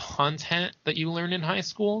be the content that you learn in high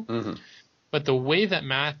school, Hmm. but the way that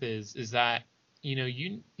math is that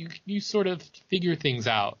you sort of figure things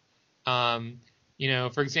out.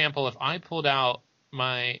 For example, if I pulled out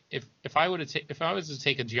if I was to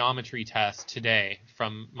take a geometry test today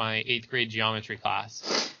from my 8th grade geometry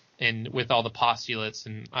class, and with all the postulates,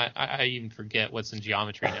 and I even forget what's in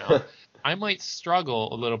geometry now, I might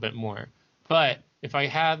struggle a little bit more. But if I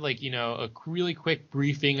had a really quick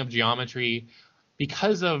briefing of geometry,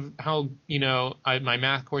 because of how my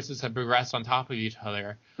math courses have progressed on top of each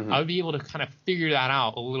other, Hmm. I would be able to kind of figure that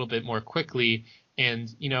out a little bit more quickly,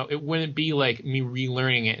 and it wouldn't be like me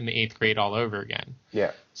relearning it in the 8th grade all over again.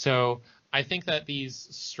 Yeah. So I think that these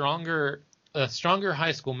stronger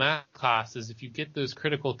high school math classes, if you get those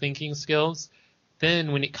critical thinking skills,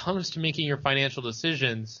 then when it comes to making your financial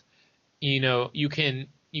decisions, you can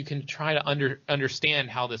try to understand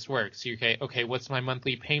how this works. Okay, what's my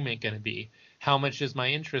monthly payment going to be? How much is my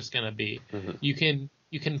interest going to be? Hmm. You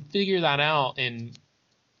can figure that out, and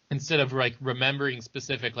instead of like remembering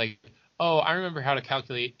specific, like, oh, I remember how to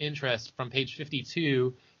calculate interest from page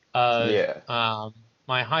 52 of Yeah.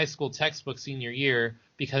 my high school textbook senior year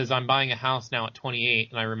because I'm buying a house now at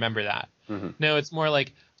 28 and I remember that. Hmm. No, it's more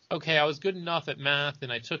like, okay, I was good enough at math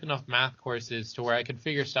and I took enough math courses to where I could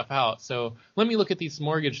figure stuff out. So let me look at this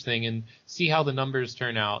mortgage thing and see how the numbers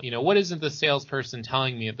turn out. What isn't the salesperson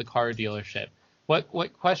telling me at the car dealership?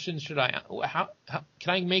 What questions should how can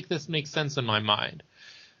I make this make sense in my mind?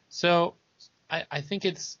 So I think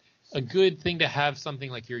it's a good thing to have something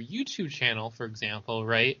like your YouTube channel, for example,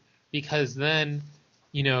 right? Because then,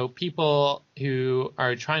 people who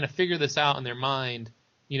are trying to figure this out in their mind,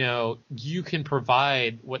 you can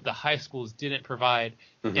provide what the high schools didn't provide,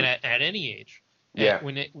 Hmm. and at any age, Yeah.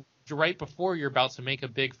 when it right before you're about to make a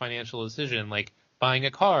big financial decision, like buying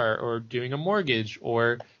a car or doing a mortgage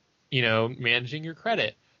or, managing your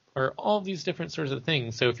credit or all of these different sorts of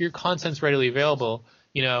things. So if your content's readily available,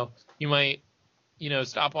 you might,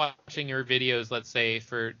 stop watching your videos, let's say,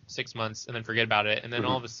 for 6 months and then forget about it. And then Hmm.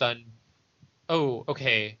 all of a sudden, oh,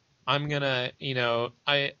 okay, I'm gonna,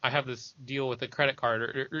 I have this deal with a credit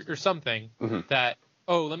card or something Hmm. that,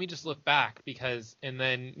 oh, let me just look back and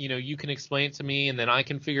then, you can explain it to me and then I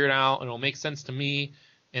can figure it out and it'll make sense to me.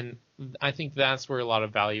 And I think that's where a lot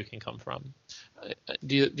of value can come from.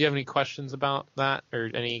 Do you have any questions about that or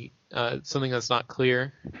any, something that's not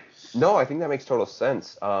clear? No, I think that makes total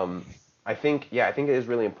sense. I think it is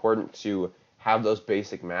really important to have those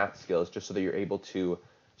basic math skills just so that you're able to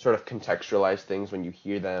sort of contextualize things when you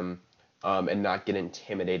hear them, and not get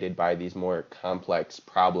intimidated by these more complex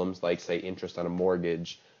problems like, say, interest on a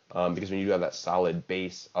mortgage. Because when you do have that solid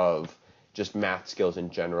base of just math skills in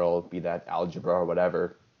general, be that algebra or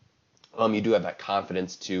whatever, you do have that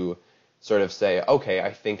confidence to sort of say, okay,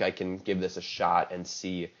 I think I can give this a shot and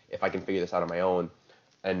see if I can figure this out on my own,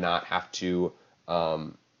 and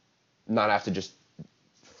um, not have to just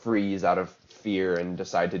freeze out of fear and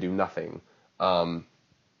decide to do nothing. Um,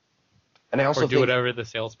 and I Or also do think whatever the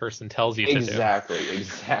salesperson tells you to do?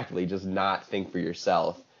 exactly, just not think for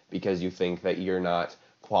yourself because you think that you're not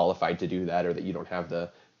qualified to do that or that you don't have the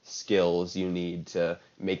skills you need to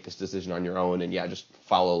make this decision on your own, and yeah, just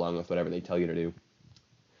follow along with whatever they tell you to do.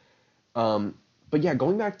 Um, but yeah,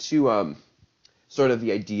 going back to sort of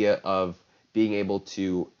the idea of being able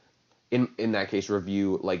to, in that case,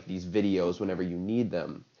 review like these videos whenever you need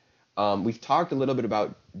them. We've talked a little bit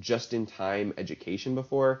about just-in-time education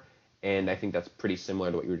before, and I think that's pretty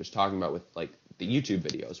similar to what you were just talking about with like the YouTube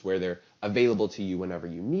videos, where they're available to you whenever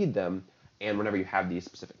you need them, and whenever you have these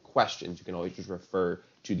specific questions, you can always just refer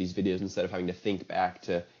to these videos instead of having to think back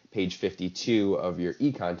to page 52 of your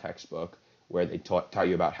econ textbook, where they taught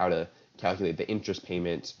you about how to calculate the interest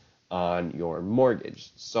payment on your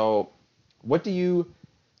mortgage. So, what do you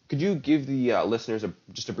Could you give the listeners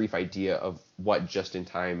just a brief idea of what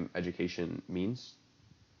just-in-time education means?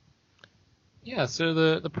 Yeah, so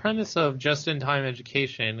the premise of just-in-time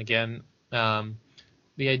education, again, the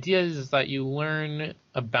idea is that you learn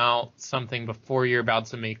about something before you're about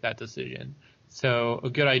to make that decision. So a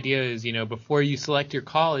good idea is, before you select your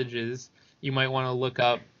colleges, you might want to look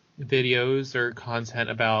up videos or content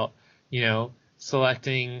about,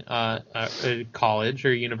 selecting a college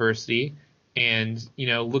or university and,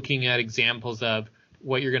 looking at examples of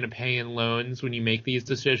what you're going to pay in loans when you make these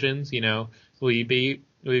decisions. Will you be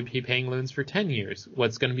paying loans for 10 years?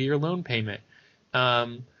 What's going to be your loan payment?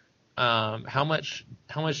 How much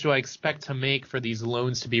do I expect to make for these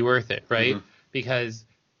loans to be worth it, right? Mm-hmm. Because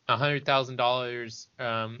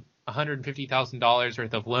 $150,000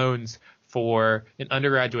 worth of loans for an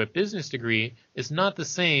undergraduate business degree is not the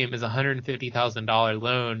same as a $150,000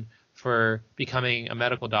 loan for becoming a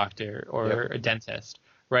medical doctor or a dentist,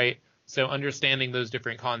 right? So understanding those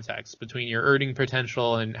different contexts between your earning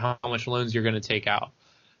potential and how much loans you're going to take out.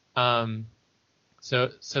 So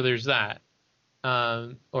there's that.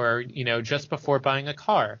 Or just before buying a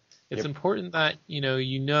car, it's important that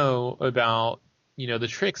you know about the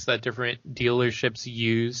tricks that different dealerships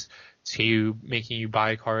use to making you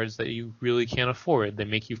buy cars that you really can't afford. They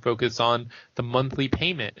make you focus on the monthly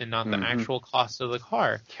payment and not the actual cost of the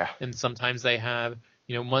car. Yeah. And sometimes they have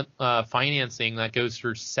financing that goes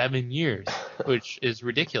for 7 years, which is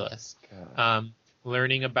ridiculous.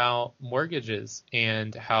 Learning about mortgages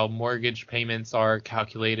and how mortgage payments are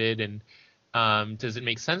calculated, and does it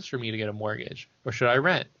make sense for me to get a mortgage, or should I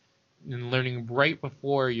rent? And learning right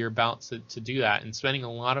before you're about to do that, and spending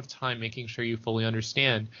a lot of time making sure you fully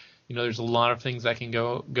understand. There's a lot of things that can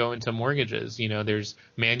go into mortgages. There's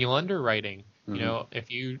manual underwriting.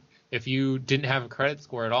 If you didn't have a credit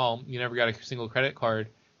score at all, you never got a single credit card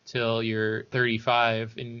till you're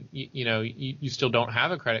 35, and you still don't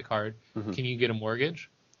have a credit card. Can you get a mortgage?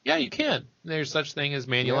 Yeah, you can. There's such thing as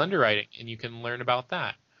manual underwriting, and you can learn about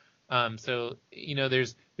that. So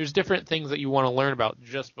there's different things that you want to learn about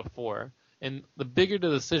just before. And the bigger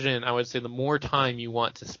the decision, I would say the more time you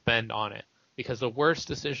want to spend on it, because the worst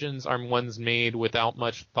decisions are ones made without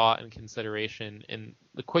much thought and consideration, and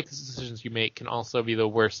the quickest decisions you make can also be the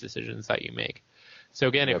worst decisions that you make. So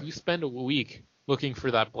again, if you spend a week looking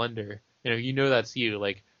for that blender, that's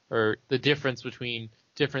you, or the difference between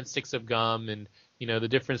different sticks of gum, and the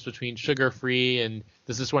difference between sugar-free and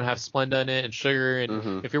does this one have Splenda in it and sugar,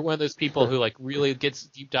 and if you're one of those people who really gets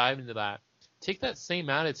deep dive into that, take that same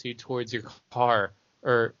attitude towards your car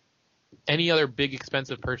or any other big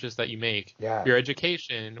expensive purchase that you make. Your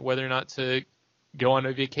education, whether or not to go on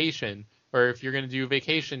a vacation, or if you're going to do a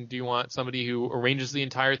vacation, do you want somebody who arranges the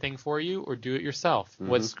entire thing for you, or do it yourself?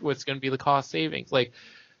 What's going to be the cost savings?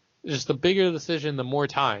 Just the bigger the decision, the more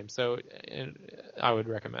time. So I would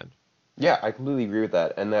recommend. Yeah, I completely agree with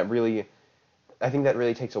that. And I think that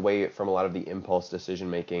really takes away from a lot of the impulse decision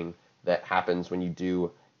making that happens when you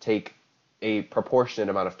do take a proportionate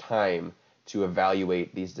amount of time to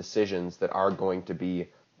evaluate these decisions that are going to be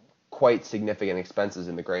quite significant expenses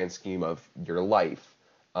in the grand scheme of your life.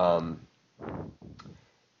 Do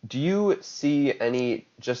you see any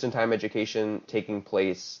just-in-time education taking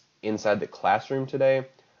place inside the classroom today,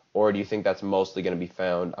 or do you think that's mostly going to be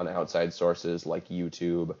found on outside sources like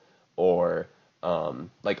YouTube or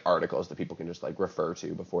articles that people can just refer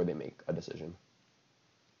to before they make a decision?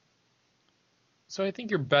 So I think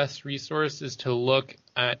your best resource is to look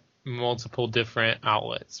at multiple different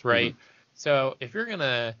outlets, right? So if you're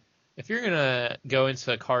gonna go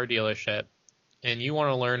into a car dealership and you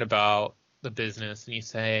want to learn about the business, and you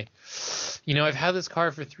say, I've had this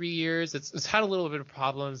car for 3 years, it's had a little bit of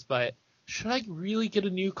problems, but should I really get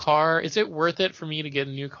a new car? Is it worth it for me to get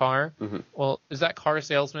a new car? Well, is that car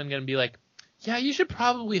salesman going to be like, yeah, you should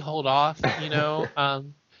probably hold off,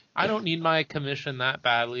 I don't need my commission that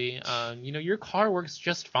badly. Your car works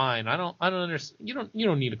just fine. I don't understand. You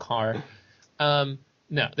don't need a car. No,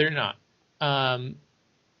 they're not.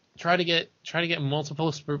 Try to get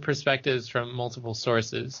multiple perspectives from multiple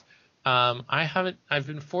sources. I've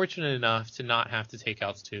been fortunate enough to not have to take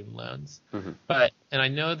out student loans, and I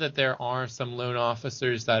know that there are some loan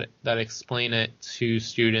officers that explain it to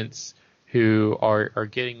students who are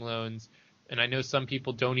getting loans, and I know some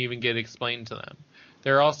people don't even get explained to them.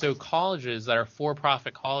 There are also colleges that are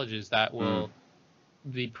for-profit colleges that will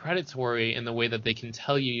be predatory in the way that they can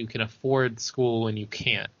tell you can afford school when you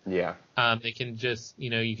can't. Yeah. They can just,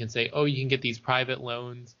 you can say, oh, you can get these private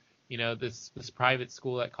loans. This private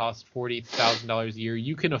school that costs $40,000 a year,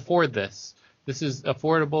 you can afford this. This is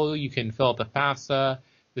affordable. You can fill out the FAFSA.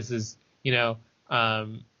 This is,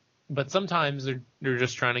 but sometimes they're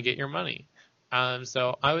just trying to get your money.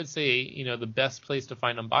 So I would say, the best place to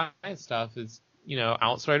find unbiased stuff is,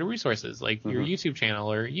 outside of resources like your YouTube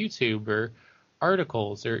channel or YouTube or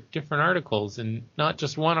articles or different articles, and not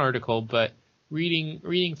just one article, but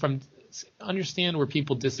reading from, understand where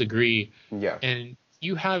people disagree. Yeah. And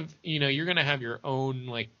you have, you're going to have your own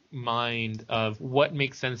like mind of what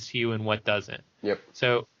makes sense to you and what doesn't. Yep.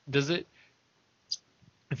 So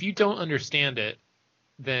if you don't understand it,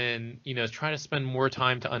 then, try to spend more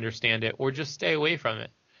time to understand it, or just stay away from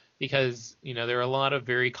it, because, there are a lot of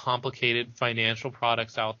very complicated financial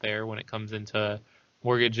products out there when it comes into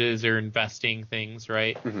mortgages or investing things,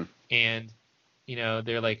 right? And,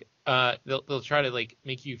 they're like, they'll try to like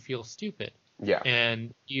make you feel stupid. Yeah.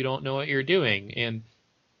 And you don't know what you're doing. And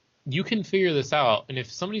you can figure this out. And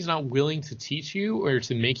if somebody's not willing to teach you or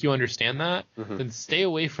to make you understand that, then stay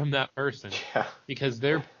away from that person. Yeah. Because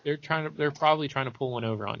they're probably trying to pull one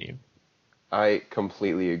over on you. I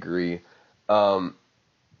completely agree. And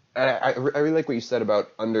I really like what you said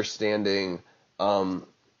about understanding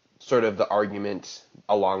sort of the argument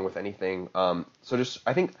along with anything. I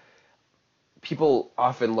think people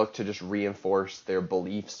often look to just reinforce their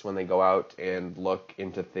beliefs when they go out and look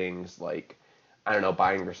into things like, I don't know,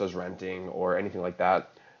 buying versus renting or anything like that.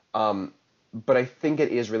 But I think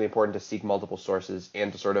it is really important to seek multiple sources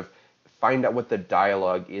and to sort of find out what the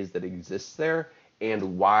dialogue is that exists there,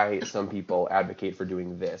 and why some people advocate for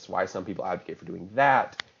doing this, why some people advocate for doing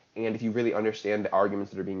that. And if you really understand the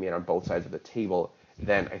arguments that are being made on both sides of the table,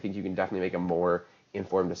 then I think you can definitely make a more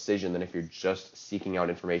informed decision than if you're just seeking out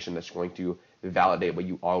information that's going to validate what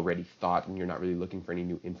you already thought and you're not really looking for any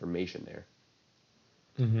new information there.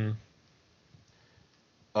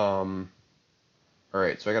 All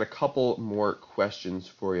right, so I got a couple more questions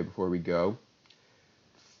for you before we go.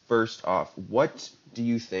 First off, what do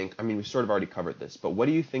you think, I mean, we've sort of already covered this, but what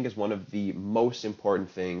do you think is one of the most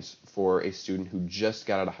important things for a student who just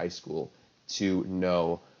got out of high school to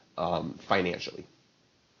know financially?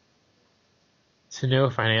 To know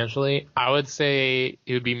financially, I would say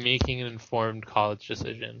it would be making an informed college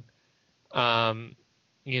decision. A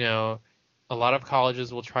lot of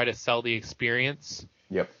colleges will try to sell the experience.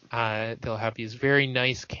 Yep. They'll have these very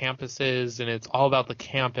nice campuses, and it's all about the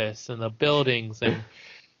campus and the buildings, and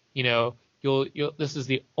this is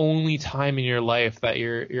the only time in your life that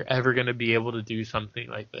you're ever going to be able to do something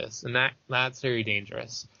like this, and that's very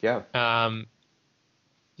dangerous. Yeah.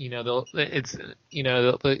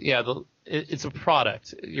 It's a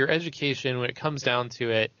product. Your education, when it comes down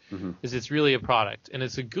to it, is it's really a product, and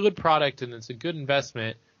it's a good product, and it's a good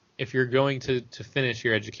investment if you're going to finish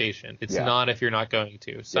your education. It's not if you're not going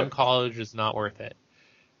to. Some college is not worth it.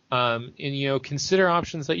 And consider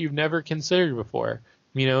options that you've never considered before.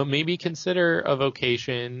 Maybe consider a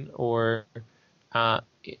vocation, or a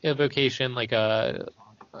vocation like like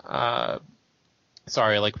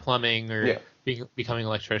plumbing, or becoming an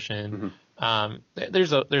electrician.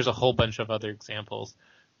 There's a whole bunch of other examples,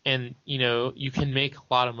 and you can make a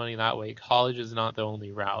lot of money that way. College is not the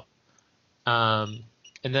only route.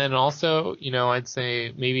 And then also, I'd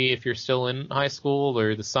say maybe if you're still in high school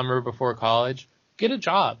or the summer before college, get a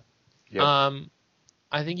job. Yep.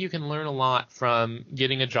 I think you can learn a lot from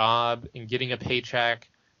getting a job and getting a paycheck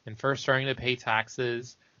and first starting to pay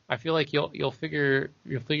taxes. I feel like you'll figure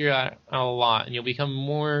that out a lot, and you'll become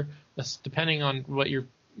more, depending on what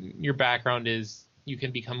your background is, you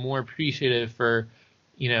can become more appreciative for,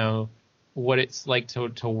 what it's like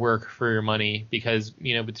to work for your money, because,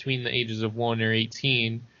 between the ages of 1 or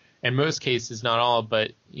 18, in most cases, not all,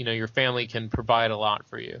 but, your family can provide a lot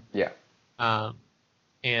for you. Yeah.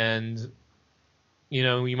 And,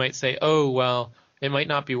 you might say, oh, well, it might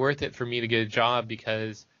not be worth it for me to get a job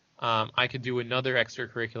because I could do another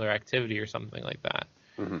extracurricular activity or something like that.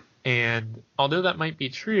 And although that might be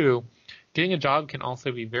true, getting a job can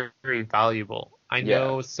also be very, very valuable. I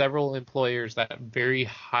know several employers that very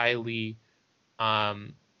highly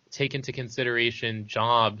take into consideration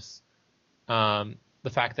jobs, the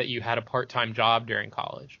fact that you had a part-time job during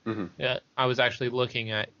college. I was actually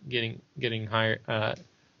looking at getting hired.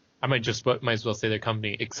 I might as well say their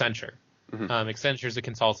company, Accenture. Accenture is a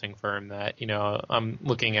consulting firm that I'm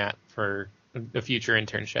looking at for a future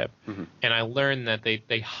internship, and I learned that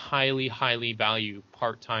they highly, highly value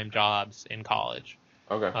part-time jobs in college.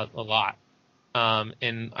 Okay. A lot.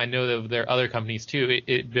 And I know that there are other companies too.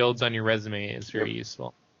 It builds on your resume. It's very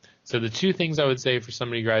useful. So the two things I would say for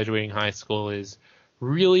somebody graduating high school is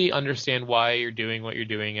really understand why you're doing what you're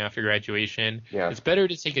doing after graduation. It's better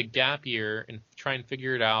to take a gap year and try and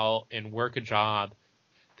figure it out and work a job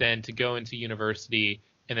than to go into university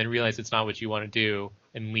and then realize it's not what you want to do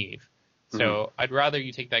and leave. So I'd rather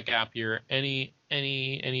you take that gap year any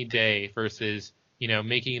day versus,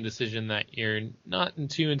 making a decision that you're not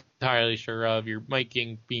too entirely sure of. You're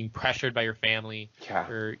being pressured by your family, Yeah.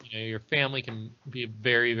 or your family can be a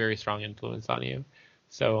very, very strong influence on you.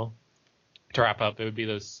 So to wrap up, it would be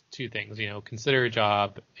those two things. Consider a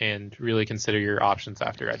job and really consider your options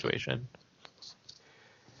after graduation.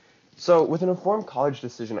 So, with an informed college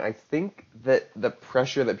decision, I think that the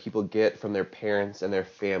pressure that people get from their parents and their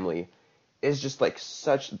family is just like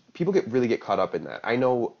people really get caught up in that. I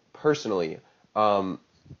know personally, um,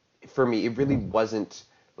 for me, it really wasn't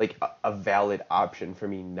like a valid option for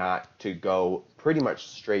me not to go pretty much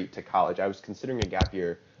straight to college. I was considering a gap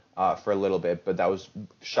year for a little bit, but that was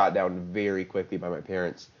shot down very quickly by my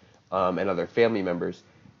parents and other family members.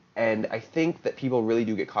 And I think that people really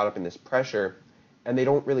do get caught up in this pressure, and they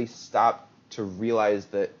don't really stop to realize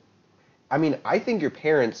that. I mean, I think your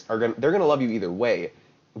parents they're gonna love you either way,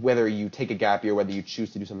 whether you take a gap year, whether you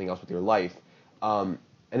choose to do something else with your life. And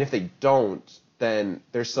if they don't, then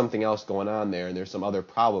there's something else going on there, and there's some other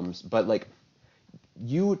problems. But like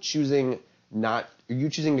you choosing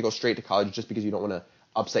to go straight to college just because you don't want to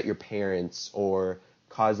upset your parents or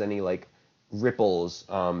cause any like ripples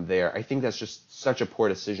there. I think that's just such a poor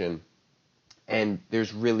decision, and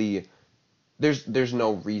there's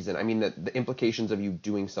no reason. I mean, the implications of you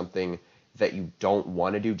doing something that you don't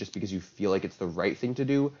want to do just because you feel like it's the right thing to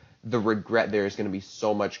do, the regret there is going to be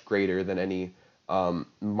so much greater than any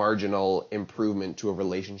marginal improvement to a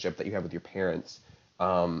relationship that you have with your parents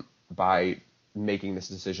by making this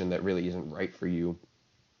decision that really isn't right for you.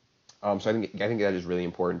 So I think that is really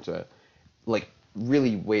important to like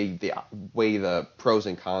really weigh the pros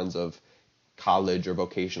and cons of college or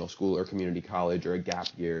vocational school or community college or a gap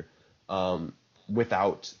year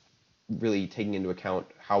without really taking into account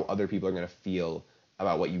how other people are going to feel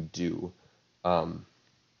about what you do.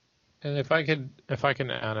 And if I can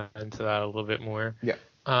add into that a little bit more, Yeah.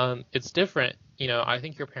 it's different. I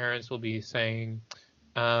think your parents will be saying,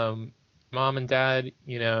 Mom and Dad,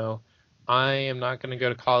 I am not going to go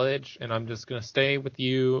to college, and I'm just going to stay with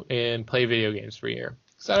you and play video games for a year.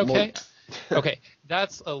 Is that okay? Okay,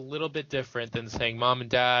 that's a little bit different than saying, Mom and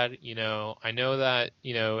Dad, I know that,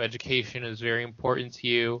 education is very important to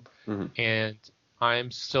you, and I'm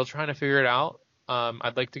still trying to figure it out.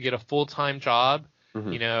 I'd like to get a full-time job.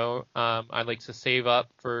 I'd like to save up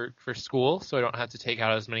for school so I don't have to take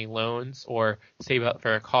out as many loans, or save up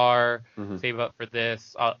for a car, save up for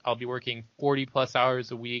this. I'll be working 40 plus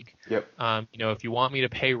hours a week. Yep. If you want me to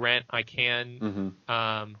pay rent, I can.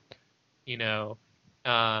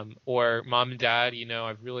 Or Mom and Dad,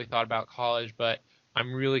 I've really thought about college, but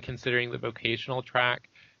I'm really considering the vocational track.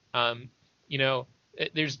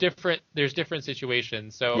 There's different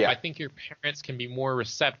situations. So Yeah. I think your parents can be more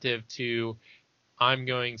receptive to, I'm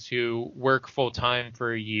going to work full time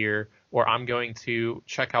for a year, or I'm going to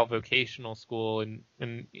check out vocational school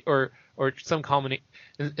or some combination,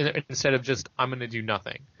 instead of just I'm going to do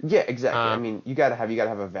nothing. Yeah, exactly. I mean, you gotta have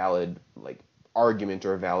a valid like argument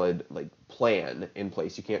or a valid like plan in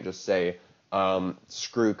place. You can't just say,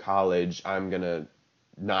 screw college, I'm gonna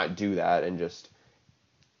not do that and just,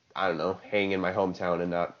 I don't know, hang in my hometown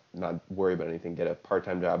and not worry about anything, get a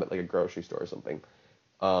part-time job at like a grocery store or something.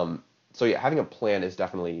 So yeah, having a plan is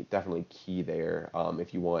definitely key there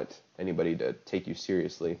if you want anybody to take you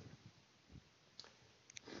seriously.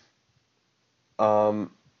 All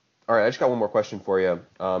right, I just got one more question for you,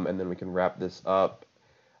 and then we can wrap this up.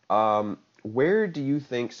 Where do you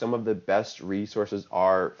think some of the best resources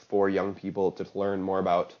are for young people to learn more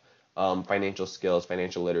about financial skills,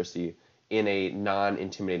 financial literacy in a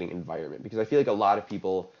non-intimidating environment? Because I feel like a lot of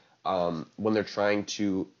people, when they're trying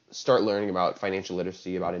to start learning about financial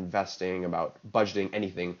literacy, about investing, about budgeting,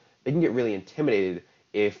 anything, they can get really intimidated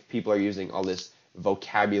if people are using all this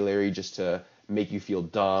vocabulary just to make you feel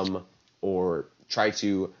dumb or try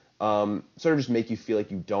to sort of just make you feel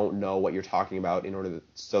like you don't know what you're talking about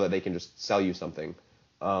so that they can just sell you something.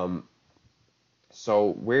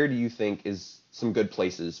 So where do you think is some good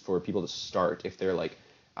places for people to start if they're like,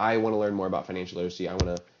 I want to learn more about financial literacy, I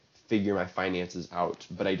want to figure my finances out,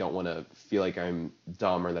 but I don't want to feel like I'm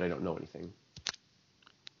dumb or that I don't know anything?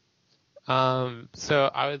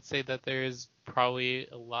 So I would say that there's probably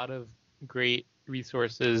a lot of great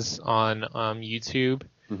resources on YouTube.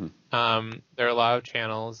 There are a lot of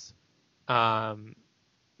channels. One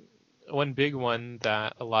big one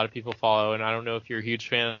that a lot of people follow, and I don't know if you're a huge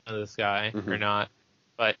fan of this guy or not,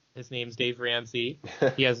 but his name's Dave Ramsey.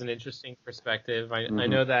 He has an interesting perspective. I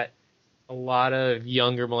know that a lot of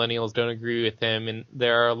younger millennials don't agree with him, and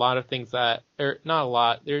there are a lot of things that, or not a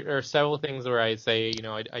lot, there are several things where I say,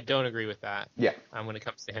 I don't agree with that. Yeah. When it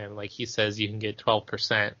comes to him, like he says you can get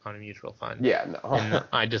 12% on a mutual fund. Yeah, no. And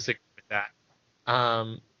I disagree with that.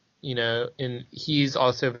 And he's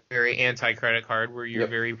also very anti-credit card, where you're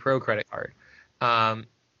very pro-credit card.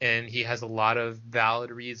 And he has a lot of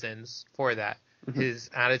valid reasons for that. Mm-hmm. His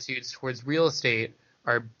attitudes towards real estate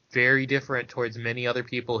are very different towards many other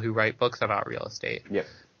people who write books about real estate. Yep.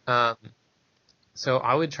 So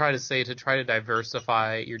I would try to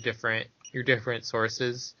diversify your different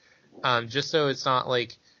sources, just so it's not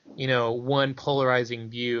like, one polarizing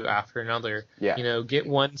view after another. Yeah. Get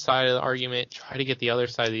one side of the argument, try to get the other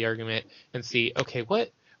side of the argument, and see, okay,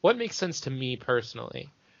 what makes sense to me personally?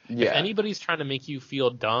 Yeah. If anybody's trying to make you feel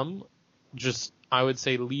dumb, I would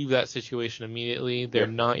say leave that situation immediately. They're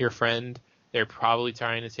not your friend. They're probably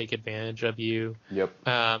trying to take advantage of you. Yep.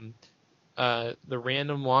 The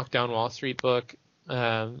Random Walk Down Wall Street book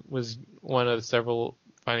was one of several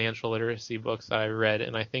financial literacy books that I read,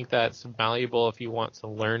 and I think that's valuable if you want to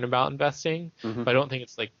learn about investing. Mm-hmm. But I don't think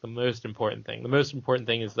it's like the most important thing. The most important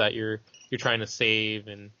thing is that you're trying to save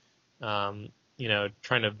and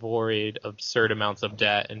trying to avoid absurd amounts of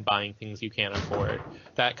debt and buying things you can't afford.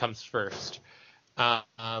 That comes first.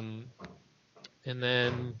 And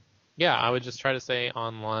then, I would just try to say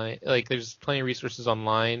online, like there's plenty of resources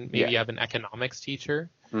online. Maybe you have an economics teacher.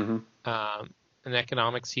 Mm-hmm. An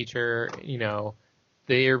economics teacher,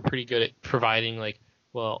 they are pretty good at providing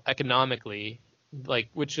economically,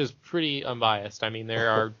 which is pretty unbiased. I mean, there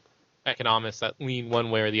are economists that lean one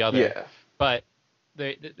way or the other, but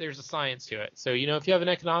there's a science to it. So, if you have an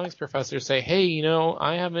economics professor say, hey,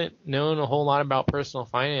 I haven't known a whole lot about personal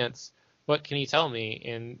finance, what can you tell me?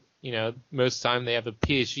 And, most of the time they have a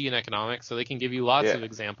PhD in economics, so they can give you lots of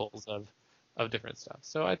examples of different stuff.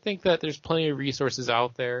 So I think that there's plenty of resources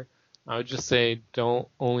out there. I would just say don't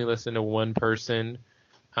only listen to one person.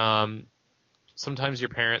 Sometimes your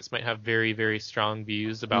parents might have very, very strong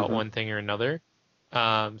views about one thing or another.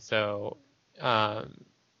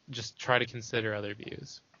 Just try to consider other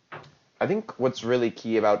views. I think what's really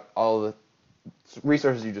key about all the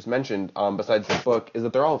resources you just mentioned, besides the book, is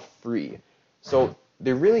that they're all free. So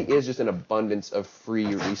there really is just an abundance of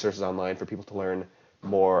free resources online for people to learn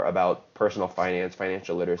more about personal finance,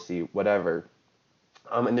 financial literacy, whatever.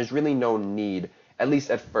 And there's really no need, at least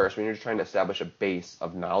at first, when you're just trying to establish a base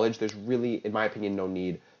of knowledge, there's really, in my opinion, no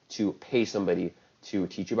need to pay somebody to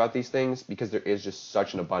teach you about these things, because there is just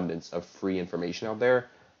such an abundance of free information out there.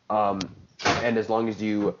 And as long as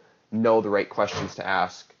you know the right questions to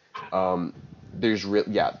ask,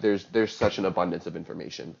 there's such an abundance of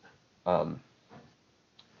information.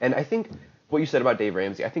 And I think what you said about Dave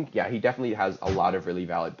Ramsey, I think, he definitely has a lot of really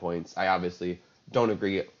valid points. I obviously don't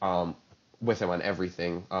agree with him on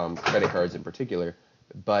everything, credit cards in particular.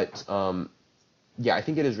 But, I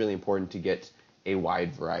think it is really important to get a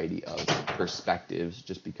wide variety of perspectives,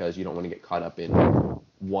 just because you don't want to get caught up in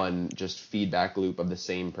one just feedback loop of the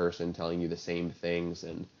same person telling you the same things.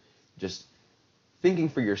 And just thinking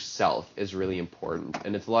for yourself is really important.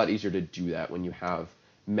 And it's a lot easier to do that when you have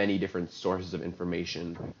many different sources of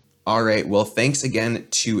information. All right. Well, thanks again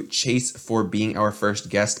to Chase for being our first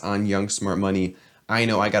guest on Young Smart Money. I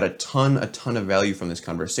know I got a ton of value from this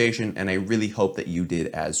conversation, and I really hope that you did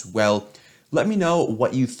as well. Let me know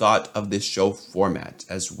what you thought of this show format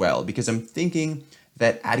as well, because I'm thinking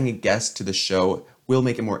that adding a guest to the show will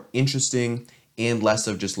make it more interesting and less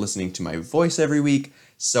of just listening to my voice every week.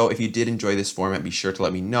 So if you did enjoy this format, be sure to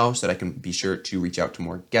let me know so that I can be sure to reach out to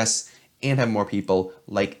more guests and have more people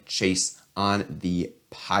like Chase on the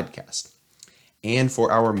podcast. And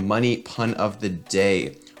for our money pun of the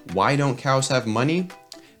day, why don't cows have money?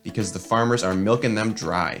 Because the farmers are milking them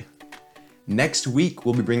dry. Next week,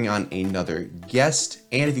 we'll be bringing on another guest.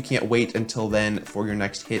 And if you can't wait until then for your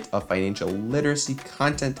next hit of financial literacy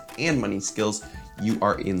content and money skills, you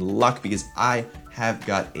are in luck, because I have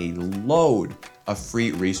got a load of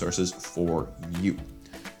free resources for you.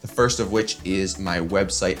 The first of which is my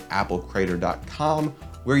website, applecrater.com,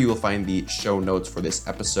 where you will find the show notes for this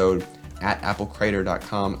episode at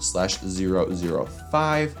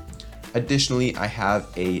applecrater.com/005. Additionally, I have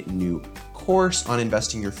a new course on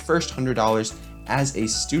investing your first $100 as a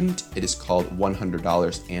student. It is called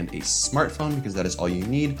 $100 and a Smartphone, because that is all you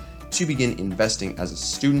need to begin investing as a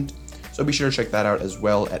student. So be sure to check that out as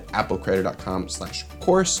well at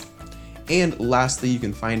applecrater.com/course. And lastly, you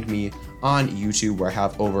can find me on YouTube, where I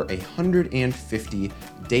have over 150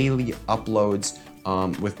 daily uploads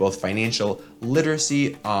with both financial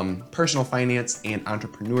literacy, personal finance, and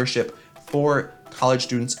entrepreneurship for college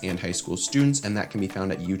students and high school students, and that can be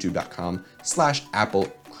found at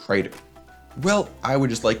youtube.com/applecreator. Well, I would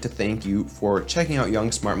just like to thank you for checking out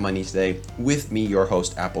Young Smart Money today with me, your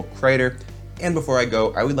host, Apple Kreiter. And before I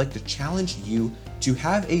go, I would like to challenge you to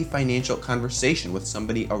have a financial conversation with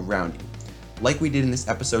somebody around you. Like we did in this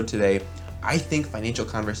episode today, I think financial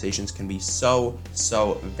conversations can be so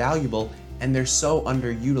valuable, and they're so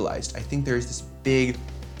underutilized. I think there's this big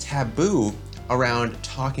taboo around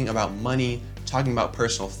talking about money, talking about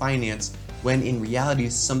personal finance, when in reality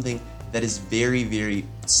it's something that is very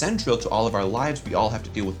central to all of our lives. We all have to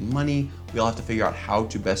deal with money. We all have to figure out how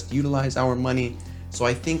to best utilize our money. So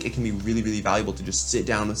I think it can be really valuable to just sit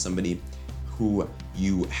down with somebody who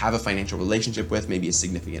you have a financial relationship with, maybe a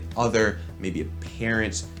significant other, maybe a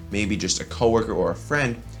parent, maybe just a coworker or a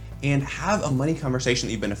friend, and have a money conversation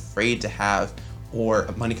that you've been afraid to have, or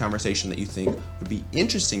a money conversation that you think would be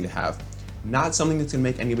interesting to have. Not something that's gonna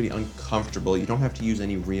make anybody uncomfortable. You don't have to use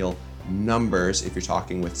any real numbers if you're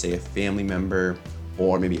talking with, say, a family member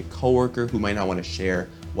or maybe a coworker who might not want to share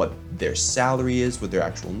what their salary is, what their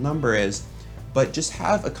actual number is, but just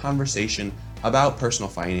have a conversation about personal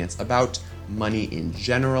finance, about money in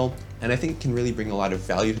general. And I think it can really bring a lot of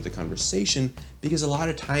value to the conversation, because a lot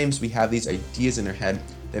of times we have these ideas in our head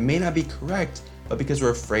that may not be correct, but because we're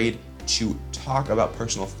afraid to talk about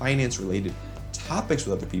personal finance related topics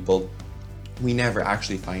with other people, we never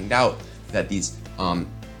actually find out that these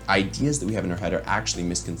ideas that we have in our head are actually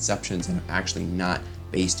misconceptions and are actually not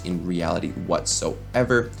based in reality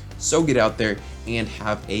whatsoever. So get out there and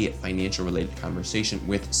have a financial related conversation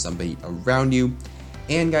with somebody around you.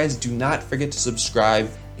 And guys, do not forget to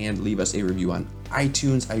subscribe and leave us a review on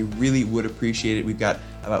iTunes. I really would appreciate it. We've got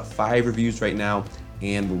about 5 reviews right now,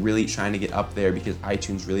 and we're really trying to get up there because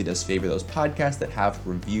iTunes really does favor those podcasts that have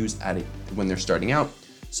reviews at it when they're starting out.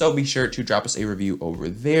 So be sure to drop us a review over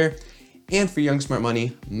there. And for Young Smart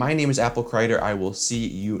Money, my name is Apple Kreiter. I will see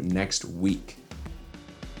you next week.